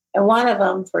 And one of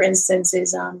them, for instance,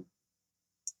 is I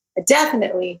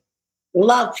definitely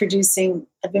love producing.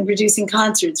 I've been producing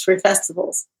concerts for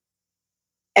festivals.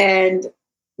 And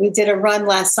we did a run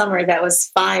last summer that was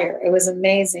fire. It was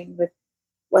amazing. But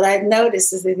what I've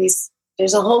noticed is that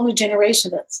there's a whole new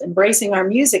generation that's embracing our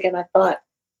music. And I thought,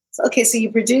 okay, so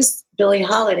you produced Billie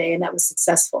Holiday and that was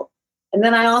successful. And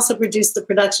then I also produced the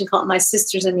production called My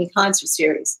Sisters and Me Concert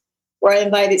Series, where I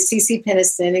invited CeCe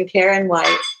Peniston and Karen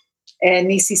White and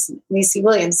Niecy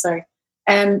Williams, sorry.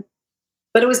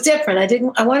 But it was different.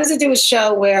 I wanted to do a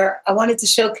show where I wanted to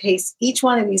showcase each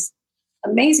one of these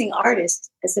amazing artists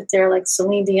as if they're like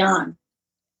Celine Dion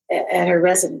at her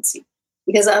residency.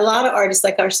 Because a lot of artists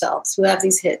like ourselves who have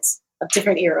these hits of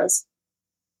different eras,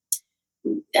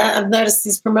 I've noticed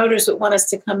these promoters would want us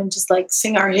to come and just like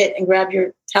sing our hit and grab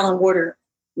your Talon Water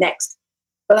next.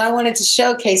 But I wanted to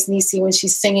showcase Niecy when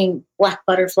she's singing Black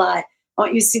Butterfly. I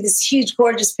want you to see this huge,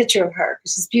 gorgeous picture of her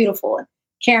because she's beautiful. And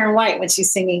Karen White when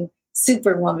she's singing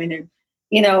Superwoman,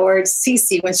 and or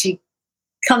CeCe when she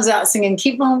comes out singing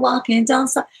Keep On Walking Down.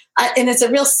 And it's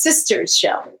a real sisters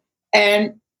show.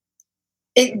 And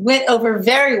it went over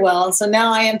very well. So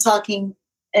now I am talking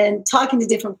to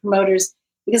different promoters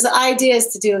because the idea is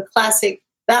to do a classic.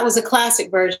 That was a classic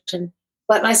version.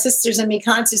 But My Sisters and Me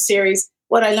Concert Series,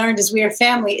 what I learned is We Are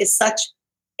Family is such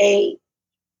a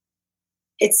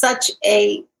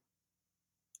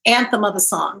anthem of a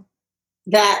song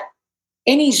that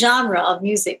any genre of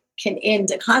music can end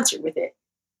a concert with it.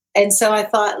 And so I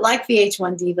thought, like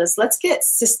VH1 Divas, let's get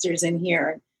sisters in here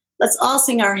and let's all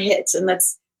sing our hits, and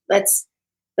let's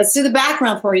do the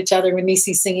background for each other when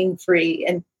Nisi's singing free.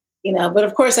 And, but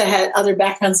of course I had other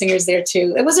background singers there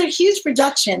too. It was a huge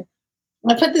production.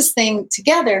 I put this thing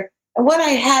together. And what I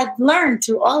had learned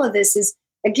through all of this is,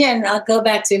 again, I'll go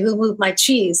back to Who Moved My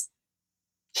Cheese,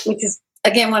 which is,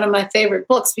 again, one of my favorite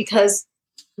books, because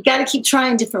you got to keep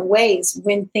trying different ways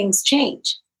when things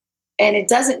change. And it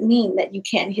doesn't mean that you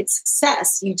can't hit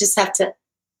success. You just have to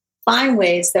find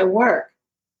ways that work,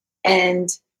 and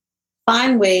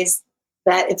find ways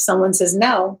that if someone says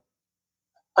no,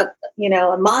 a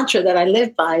mantra that I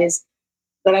live by is,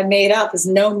 that I made up, is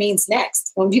no means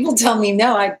next. When people tell me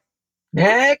no,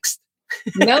 next.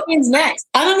 No means next.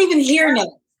 I don't even hear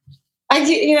no.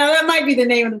 That might be the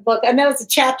name of the book. I know it's a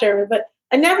chapter, but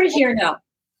I never hear no.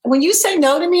 And when you say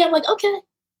no to me, I'm like, okay,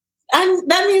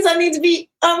 that means I need to be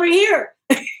over here.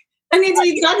 I need to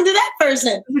be talking to that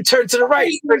person. You turn to the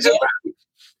right.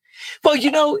 Well,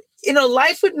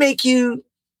 life would make you,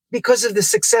 because of the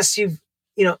success you've,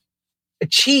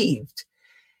 achieved,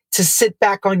 to sit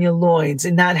back on your loins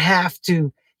and not have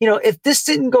to, if this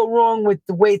didn't go wrong with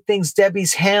the way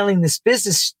Debbie's handling this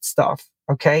business stuff,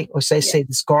 okay, or say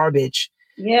this garbage.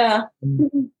 Yeah.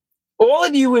 All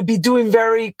of you would be doing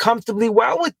very comfortably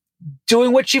well with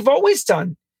doing what you've always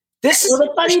done.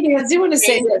 The funny thing is, I do want to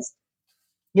say this.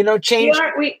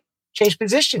 Change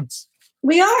positions.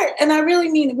 We are, and I really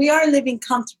mean, we are living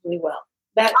comfortably well.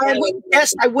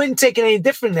 I wouldn't take it any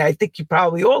differently. I think you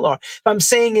probably all are. What I'm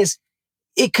saying is,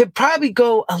 it could probably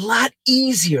go a lot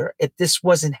easier if this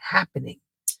wasn't happening.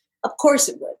 Of course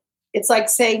it would. It's like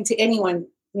saying to anyone,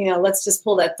 let's just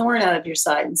pull that thorn out of your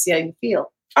side and see how you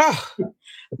feel. Oh,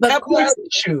 but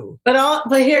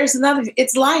here's another.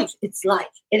 It's life. It's life.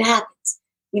 It happens.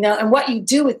 And what you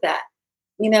do with that.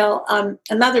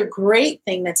 Another great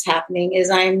thing that's happening is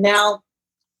I am now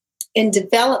in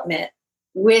development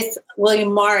with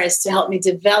William Morris to help me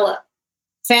develop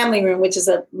Family Room, which is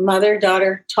a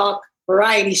mother-daughter talk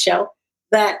variety show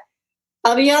that,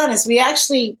 I'll be honest,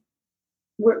 we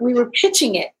were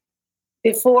pitching it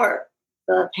before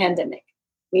the pandemic.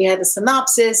 We had a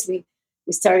synopsis, we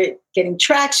started getting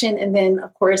traction, and then,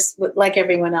 of course, like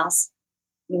everyone else,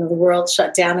 the world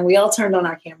shut down and we all turned on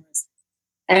our cameras.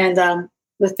 And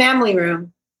the Family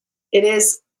Room, it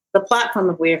is the platform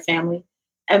of We Are Family.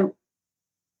 And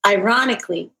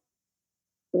ironically,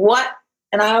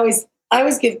 and I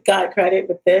always give God credit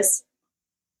with this,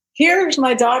 here's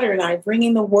my daughter and I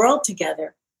bringing the world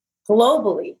together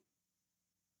globally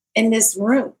in this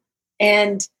room.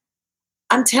 And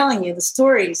I'm telling you the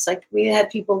stories, like we had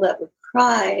people that would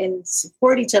cry and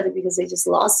support each other because they just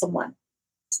lost someone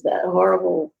to that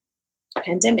horrible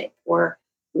pandemic. Or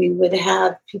we would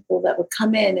have people that would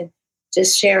come in and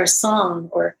just share a song,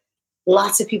 or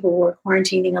lots of people were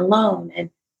quarantining alone. And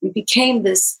we became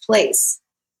this place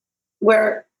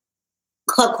where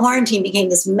Club Quarantine became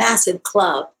this massive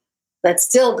club that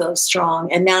still goes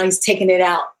strong. And now he's taking it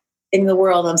out in the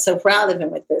world. I'm so proud of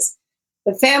him with this.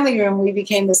 The Family Room, we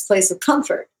became this place of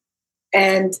comfort.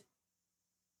 And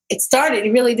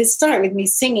it really did start with me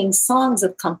singing songs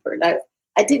of comfort.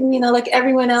 I didn't, like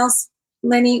everyone else,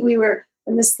 Lenny,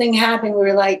 when this thing happened, we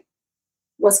were like,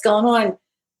 what's going on?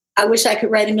 I wish I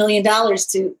could write $1 million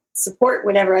to support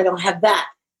whatever. I don't have that.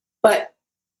 But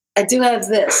I do have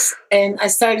this. And I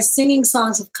started singing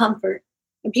songs of comfort.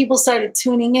 And people started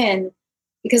tuning in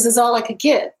because it's all I could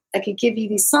give. I could give you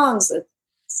these songs,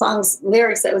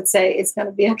 lyrics that would say, it's going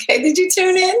to be okay. Did you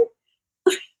tune in?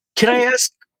 Can I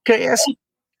ask,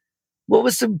 what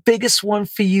was the biggest one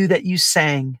for you that you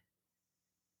sang,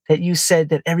 that you said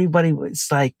that everybody was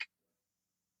like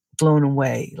blown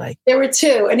away? Like, there were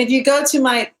two. And if you go to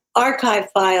my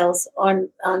archive files on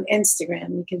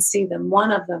Instagram, you can see them.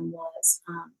 One of them was,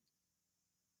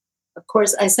 of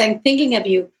course, I sang Thinking of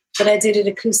You, but I did it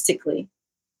acoustically.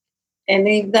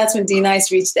 And that's when D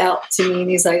Nice reached out to me and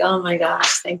he's like, oh my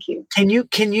gosh, thank you. Can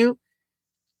you,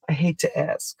 I hate to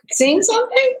ask. Sing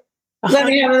something? Let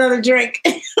me have another drink.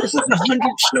 This is 100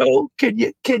 show. Can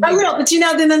you? I will, but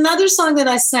then another song that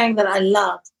I sang that I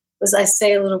loved was I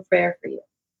Say a Little Prayer for You.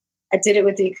 I did it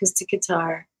with the acoustic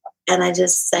guitar and I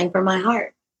just sang from my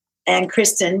heart. And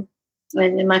Kristen,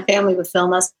 and my family would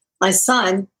film us, my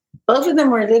son, both of them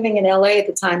were living in LA at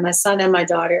the time, my son and my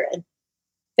daughter, and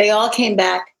they all came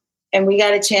back and we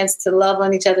got a chance to love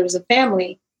on each other as a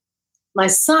family. My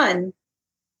husband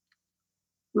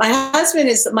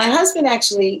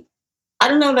actually, I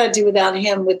don't know what I'd do without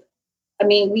him.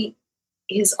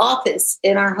 His office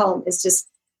in our home is just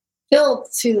filled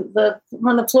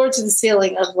from the floor to the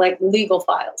ceiling of like legal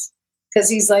files. Cause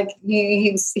he's like,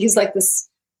 he's like this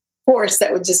force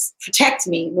that would just protect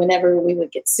me whenever we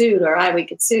would get sued or I would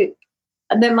get sued.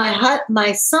 And then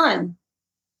my son,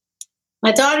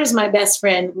 my daughter's my best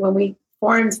friend. When we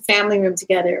formed Family Room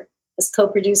together as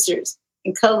co-producers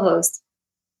and co-hosts,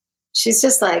 she's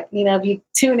just like, if you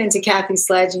tune into Kathy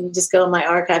Sledge and you just go in my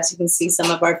archives, you can see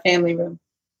some of our Family Room.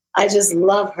 I just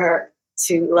love her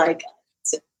to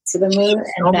the moon and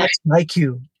so back. much like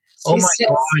you. Oh my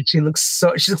God, she looks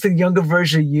like a younger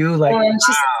version of you. Like,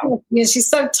 wow. She's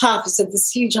so tough. She's got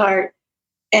this huge heart,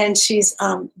 and she's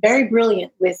very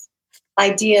brilliant with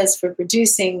ideas for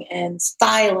producing and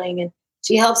styling. And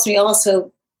she helps me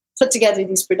also put together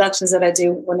these productions that I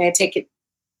do when I take it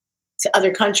to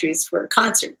other countries for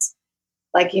concerts,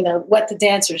 like, what the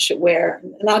dancers should wear.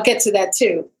 And I'll get to that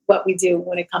too, what we do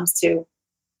when it comes to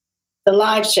the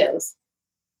live shows.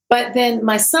 But then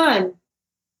my son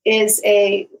is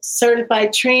a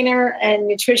certified trainer and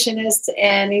nutritionist,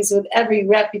 and he's with every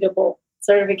reputable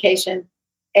certification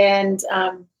and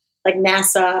like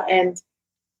NASA. And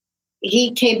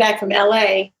he came back from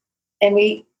LA, and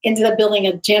we ended up building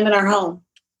a gym in our home.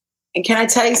 And can I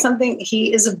tell you something?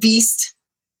 He is a beast.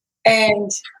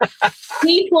 And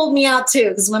he pulled me out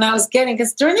too,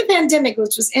 because during the pandemic,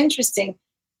 which was interesting,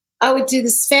 I would do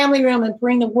this Family Room and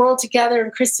bring the world together,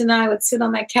 and Kristen and I would sit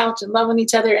on that couch and love on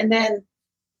each other. And then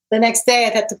the next day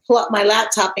I'd have to pull up my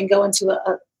laptop and go into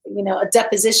a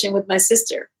deposition with my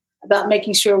sister about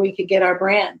making sure we could get our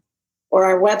brand or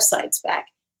our websites back.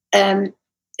 And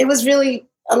it was really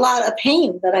a lot of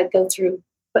pain that I'd go through,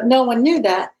 but no one knew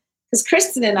that, because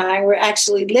Kristen and I were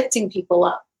actually lifting people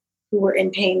up who were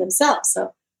in pain themselves.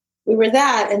 So we were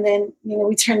that. And then,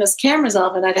 we turned those cameras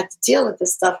off and I'd have to deal with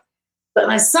this stuff. But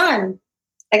my son,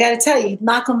 I got to tell you, he'd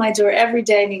knock on my door every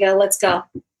day and he'd go, let's go.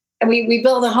 And we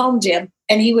built a home gym,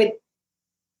 and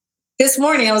this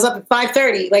morning I was up at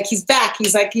 5:30, like he's back.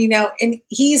 He's like, and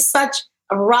he's such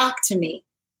a rock to me.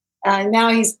 Now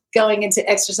he's going into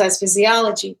exercise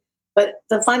physiology. But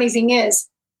the funny thing is,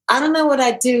 I don't know what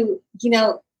I'd do,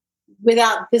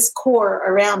 without this core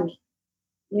around me,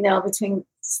 between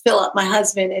Philip, my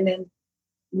husband, and then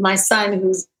my son,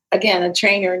 who's, again, a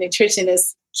trainer, a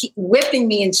nutritionist, keep whipping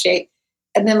me in shape.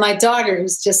 And then my daughter,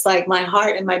 who's just like my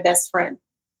heart and my best friend.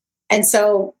 And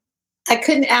so I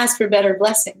couldn't ask for better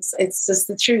blessings. It's just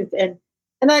the truth. And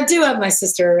I do have my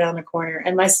sister around the corner,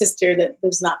 and my sister that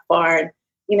lives not far. And,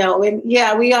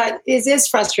 it is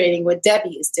frustrating what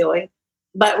Debbie is doing,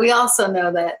 but we also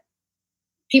know that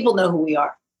people know who we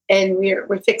are, and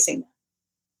we're fixing that.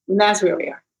 And that's where we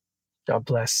are. God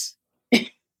bless.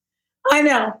 I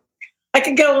know. I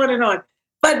could go on and on,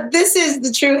 but this is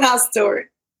the True House story.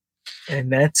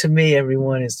 And that, to me,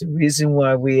 everyone, is the reason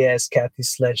why we asked Kathy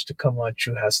Sledge to come on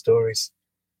True House Stories.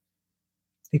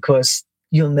 Because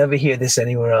you'll never hear this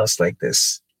anywhere else like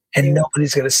this. And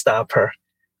nobody's going to stop her.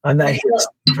 I'm not here to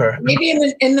stop her. Maybe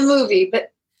in the movie,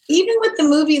 but even with the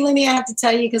movie, Lenny, I have to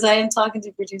tell you, because I am talking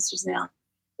to producers now,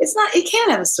 it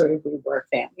can't have a story of we were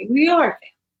a family. We are a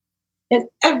family in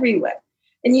every way.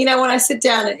 And, when I sit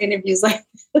down in interviews like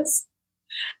this,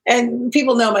 and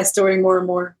people know my story more and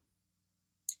more,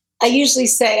 I usually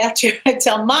say, after I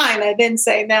tell mine, I then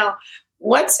say, now,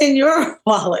 what's in your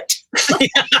wallet?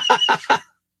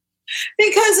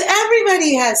 Because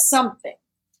everybody has something,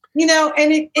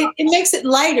 and it makes it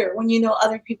lighter when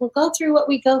other people go through what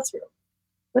we go through.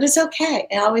 But it's okay.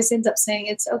 I always end up saying,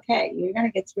 it's okay. You're going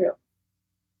to get through.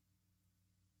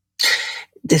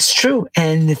 It's true.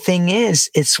 And the thing is,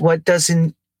 it's what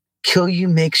doesn't kill you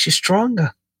makes you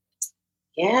stronger.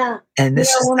 Yeah. And this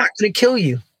is not going to kill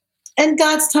you. And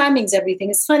God's timing's everything.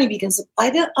 It's funny because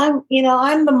I'm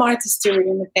the Martha Stewart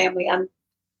in the family.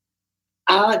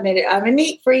 I'll admit it. I'm a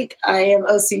neat freak. I am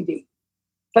OCD.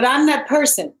 But I'm that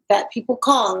person that people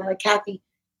call and they're like, Kathy,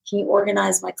 can you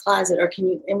organize my closet? Or can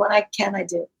you? And when I can, I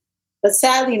do. But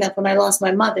sadly enough, when I lost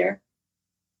my mother,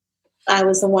 I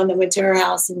was the one that went to her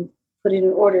house and put it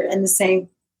in order. And the same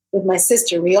with my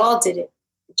sister. We all did it,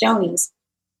 Joni's.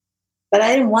 But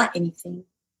I didn't want anything.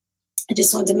 I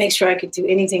just wanted to make sure I could do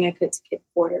anything I could to get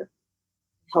order,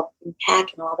 help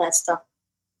pack and all that stuff.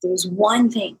 There was one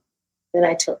thing that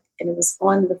I took, and it was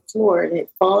on the floor, and it had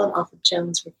fallen off of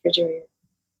Joan's refrigerator.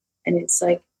 And it's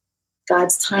like,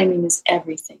 God's timing is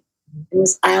everything.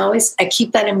 I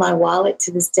keep that in my wallet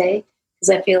to this day, because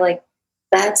I feel like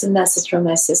that's a message from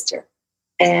my sister.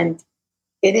 And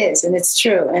it is, and it's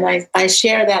true. And I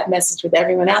share that message with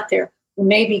everyone out there who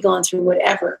may be going through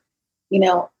whatever,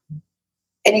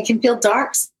 and it can feel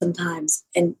dark sometimes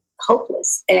and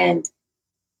hopeless. And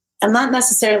I'm not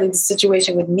necessarily the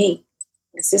situation with me.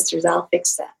 My sisters, I'll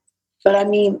fix that. But I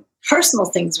mean, personal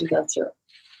things we go through,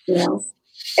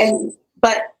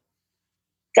 but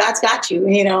God's got you.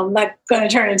 You know, I'm not going to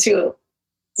turn into.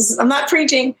 I'm not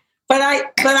preaching, but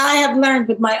I have learned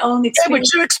with my own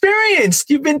experience. Yeah, but you experienced.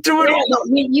 You've been through it all.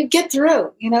 You get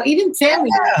through. You know, even family.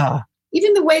 Yeah.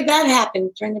 Even the way that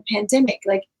happened during the pandemic,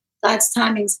 like God's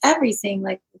timing's everything.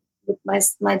 Like with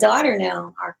my daughter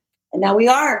now, and now we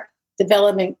are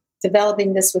developing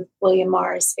this with William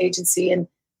Morris Agency, and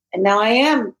now I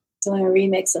am doing a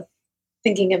remix of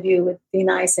 "Thinking of You" with Be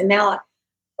Nice, and now,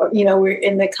 you know, we're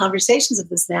in the conversations of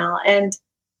this now, and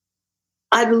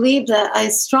I believe that. I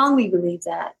strongly believe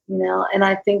that, you know, and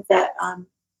I think that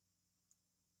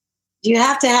you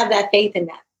have to have that faith in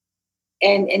that.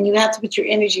 And you have to put your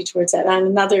energy towards that. And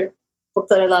another book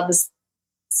that I love is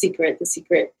Secret. The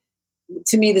Secret.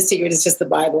 To me, The Secret is just the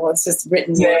Bible. It's just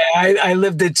written. Yeah, I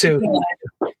lived it too.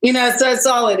 You know, so it's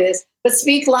all it is. But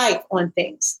speak life on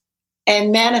things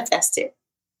and manifest it.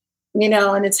 You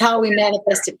know, and it's how we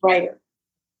manifest it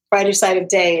brighter side of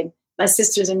day. And my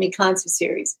Sisters and Me concert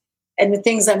series. And the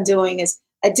things I'm doing is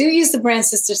I do use the brand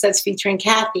Sister Sledge featuring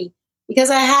Kathy because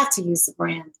I have to use the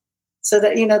brand. So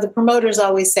that, you know, the promoters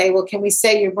always say, well, can we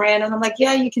say your brand? And I'm like,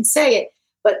 yeah, you can say it,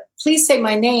 but please say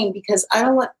my name because I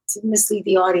don't want to mislead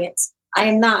the audience. I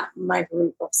am not my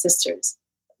group of sisters.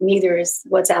 Neither is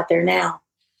what's out there now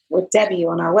with Debbie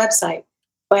on our website.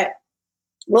 But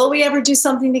will we ever do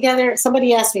something together?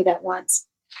 Somebody asked me that once.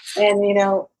 And, you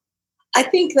know, I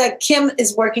think that Kim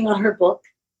is working on her book.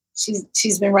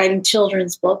 She's been writing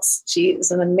children's books. She is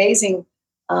an amazing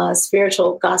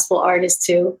spiritual gospel artist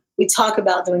too. We talk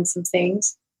about doing some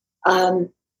things.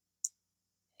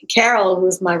 Carol,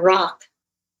 who's my rock,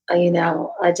 you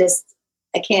know, I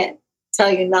can't tell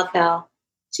you enough how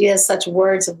she has such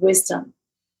words of wisdom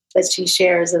that she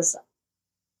shares as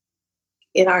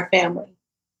in our family,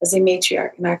 as a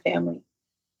matriarch in our family.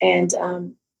 And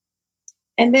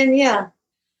then, yeah,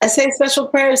 I say special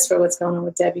prayers for what's going on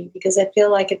with Debbie, because I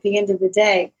feel like at the end of the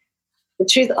day, the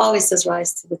truth always does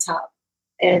rise to the top.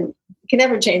 And you can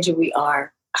never change who we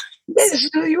are. This is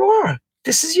who you are.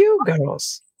 This is you,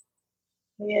 girls.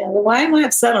 Yeah, well, why am I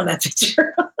upset on that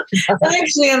picture?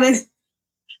 Actually, I'm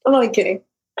only kidding.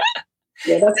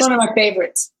 Yeah, that's one of my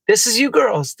favorites. This is you,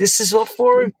 girls. This is all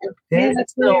four of you. Yeah,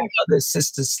 that's no weird. other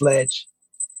Sister Sledge.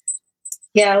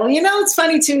 Yeah, well, you know, it's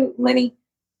funny too, Lenny.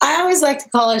 I always like to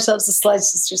call ourselves the Sledge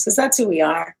Sisters because that's who we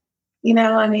are. You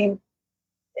know, I mean,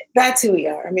 that's who we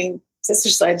are. I mean, Sister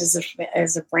Sledge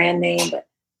is a brand name, but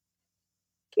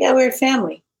yeah, we're a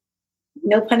family.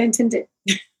 No pun intended.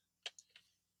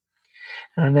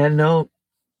 On that note,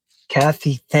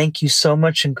 Kathy, thank you so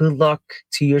much and good luck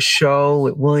to your show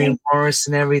with William Morris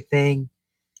and everything.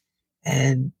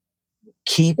 And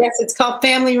keep... Yes, it's called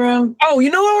Family Room. Oh, you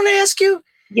know what I want to ask you?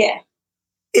 Yeah.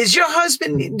 Is your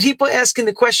husband, people asking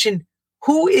the question,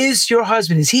 who is your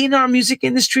husband? Is he in our music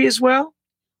industry as well?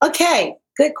 Okay,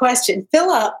 good question.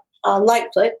 Philip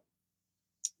Lightfoot.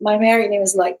 My married name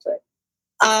is Lightfoot.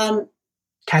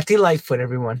 Kathy Lightfoot,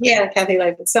 everyone. Yeah, Kathy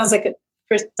Lightfoot. Sounds like a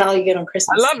doll you get on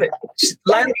Christmas. I love it.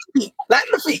 Latin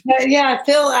feet. Yeah,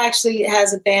 Phil actually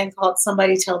has a band called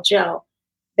Somebody Tell Joe.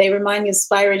 They remind me of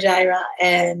Spyro Gyra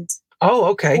and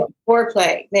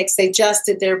Foreplay Mix. They just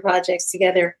did their projects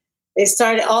together. They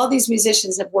started, all these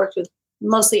musicians have worked with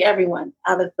mostly everyone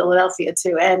out of Philadelphia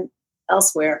too and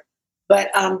elsewhere.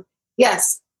 But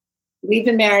yes, we've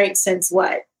been married since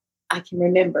what I can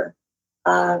remember.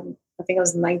 I think I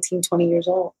was 19, 20 years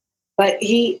old. But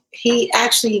he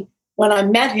actually, when I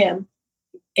met him,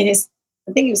 I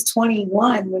think he was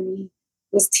 21 when he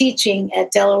was teaching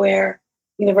at Delaware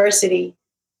University,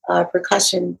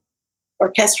 orchestral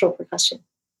percussion.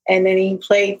 And then he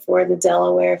played for the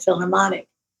Delaware Philharmonic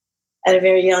at a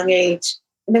very young age.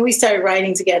 And then we started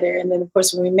writing together. And then, of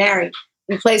course, when we married,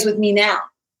 he plays with me now.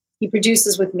 He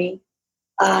produces with me.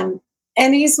 And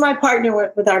he's my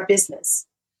partner with our business.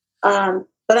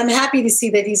 But I'm happy to see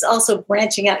that he's also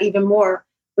branching out even more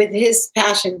with his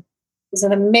passion. He's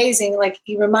an amazing,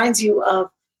 he reminds you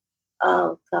of,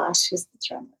 oh gosh, who's the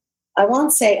drummer? I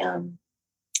won't say,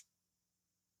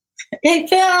 hey,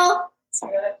 Phil.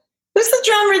 Sorry. Who's the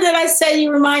drummer that I say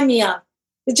you remind me of?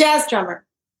 The jazz drummer.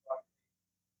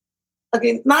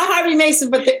 Okay, not Harvey Mason,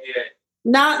 but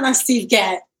not Steve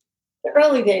Gadd. The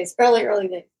early days. All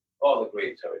the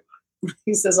greats, everybody.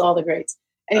 He says all the greats.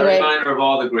 Anyway, a reminder of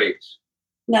all the greats.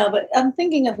 No, but I'm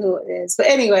thinking of who it is. But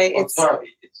anyway, it's Harvey.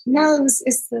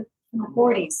 It's the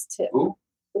 40s too. Who?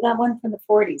 That one from the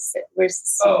 40s.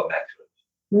 Max Roach.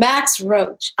 Max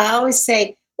Roach. I always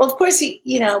say, well, of course,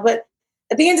 but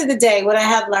at the end of the day, what I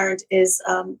have learned is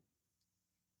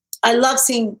I love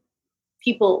seeing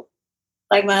people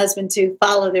like my husband to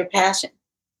follow their passion.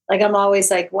 Like I'm always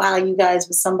like, wow, you guys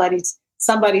with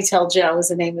Somebody Tell Joe is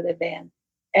the name of their band.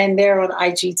 and they're on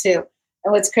IG too.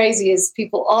 And what's crazy is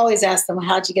people always ask them,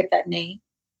 how'd you get that name?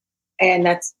 And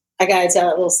I got to tell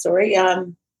that little story.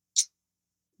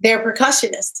 They're a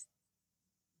percussionist,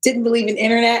 didn't believe in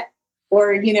internet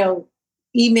or,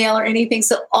 email or anything.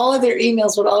 So all of their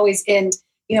emails would always end,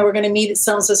 we're going to meet at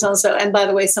so-and-so, so-and-so. And by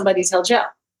the way, somebody tell Joe.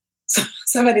 So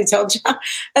somebody told Joe.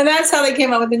 And that's how they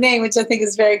came up with the name, which I think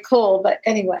is very cool. But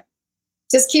anyway,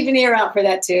 just keep an ear out for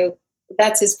that too.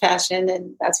 That's his passion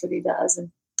and that's what he does.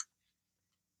 And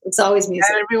it's always music.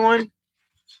 And everyone,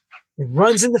 it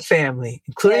runs in the family,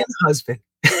 including the husband.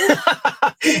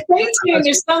 Stay tuned.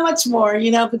 There's so much more,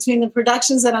 between the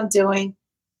productions that I'm doing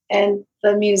and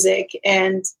the music.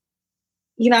 And,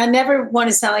 I never want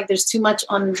to sound like there's too much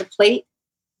on the plate,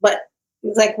 but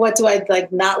it's like, what do I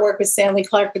like not work with Stanley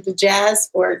Clarke with the jazz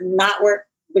or not work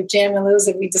with Jam and Lose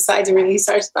if we decide to release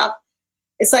our stuff?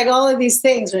 It's like all of these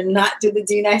things or not do the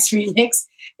D-Nice remix.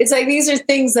 It's like these are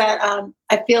things that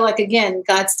I feel like, again,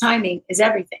 God's timing is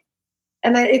everything.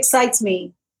 And that excites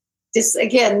me. Just,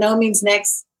 again, no means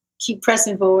next. Keep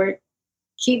pressing forward.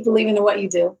 Keep believing in what you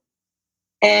do.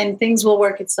 And things will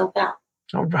work itself out.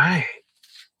 All right.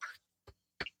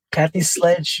 Kathy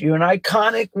Sledge, you're an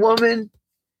iconic woman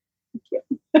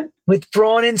with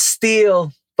brawn and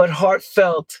steel, but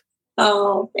heartfelt.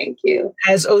 Oh, thank you.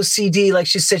 Has OCD, like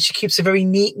she said, she keeps a very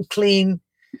neat and clean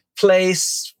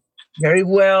place, very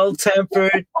well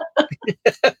tempered.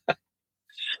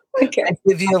 Okay. I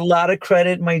give you a lot of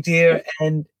credit, my dear,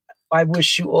 and I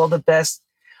wish you all the best.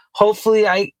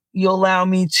 Hopefully, you'll allow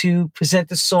me to present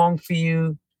the song for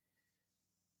you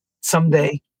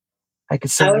someday.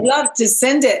 I would love to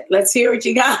send it. Let's hear what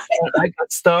you got. I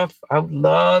got stuff. I would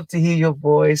love to hear your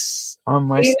voice on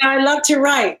my. I love to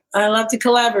write. I love to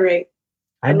collaborate.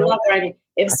 I love writing,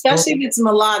 especially if it's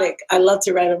melodic. I love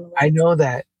to write on the I know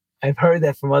that. I've heard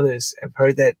that from others. I've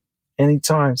heard that many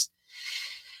times.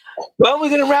 Well, we're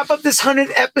going to wrap up this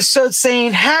 100th episode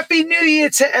saying Happy New Year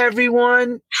to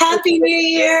everyone. Happy New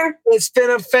Year. It's been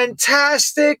a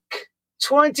fantastic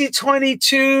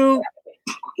 2022.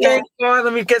 Thank God.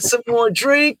 Let me get some more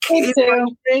drink.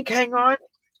 Hang on.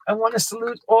 I want to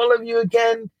salute all of you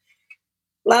again.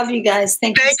 Love you guys.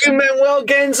 Thank you, Manuel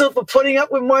Genzel, for putting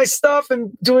up with my stuff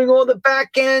and doing all the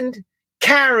back end.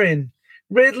 Karen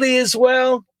Ridley as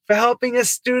well for helping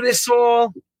us do this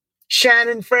all.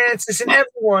 Shannon Francis and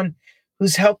everyone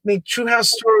who's helped make True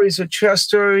House Stories. What True House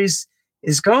Stories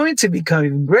is going to become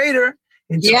even greater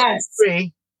in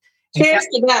 2023. Cheers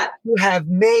to that. You have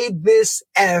made this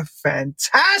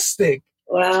fantastic.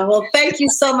 Wow. Well, thank you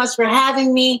so much for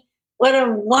having me. What a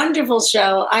wonderful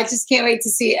show. I just can't wait to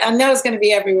see it. I know it's going to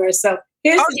be everywhere. So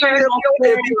here's it'll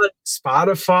be on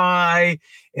Spotify.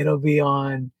 It'll be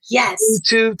on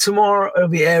YouTube tomorrow. It'll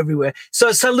be everywhere.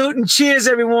 So salute and cheers,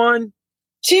 everyone.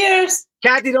 Cheers.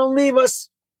 Kathy, don't leave us.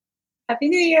 Happy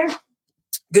New Year.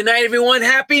 Good night, everyone.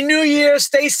 Happy New Year.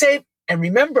 Stay safe. And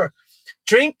remember,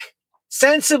 drink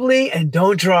sensibly and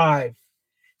don't drive.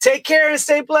 Take care and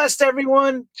stay blessed,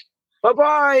 everyone.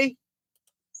 Bye-bye.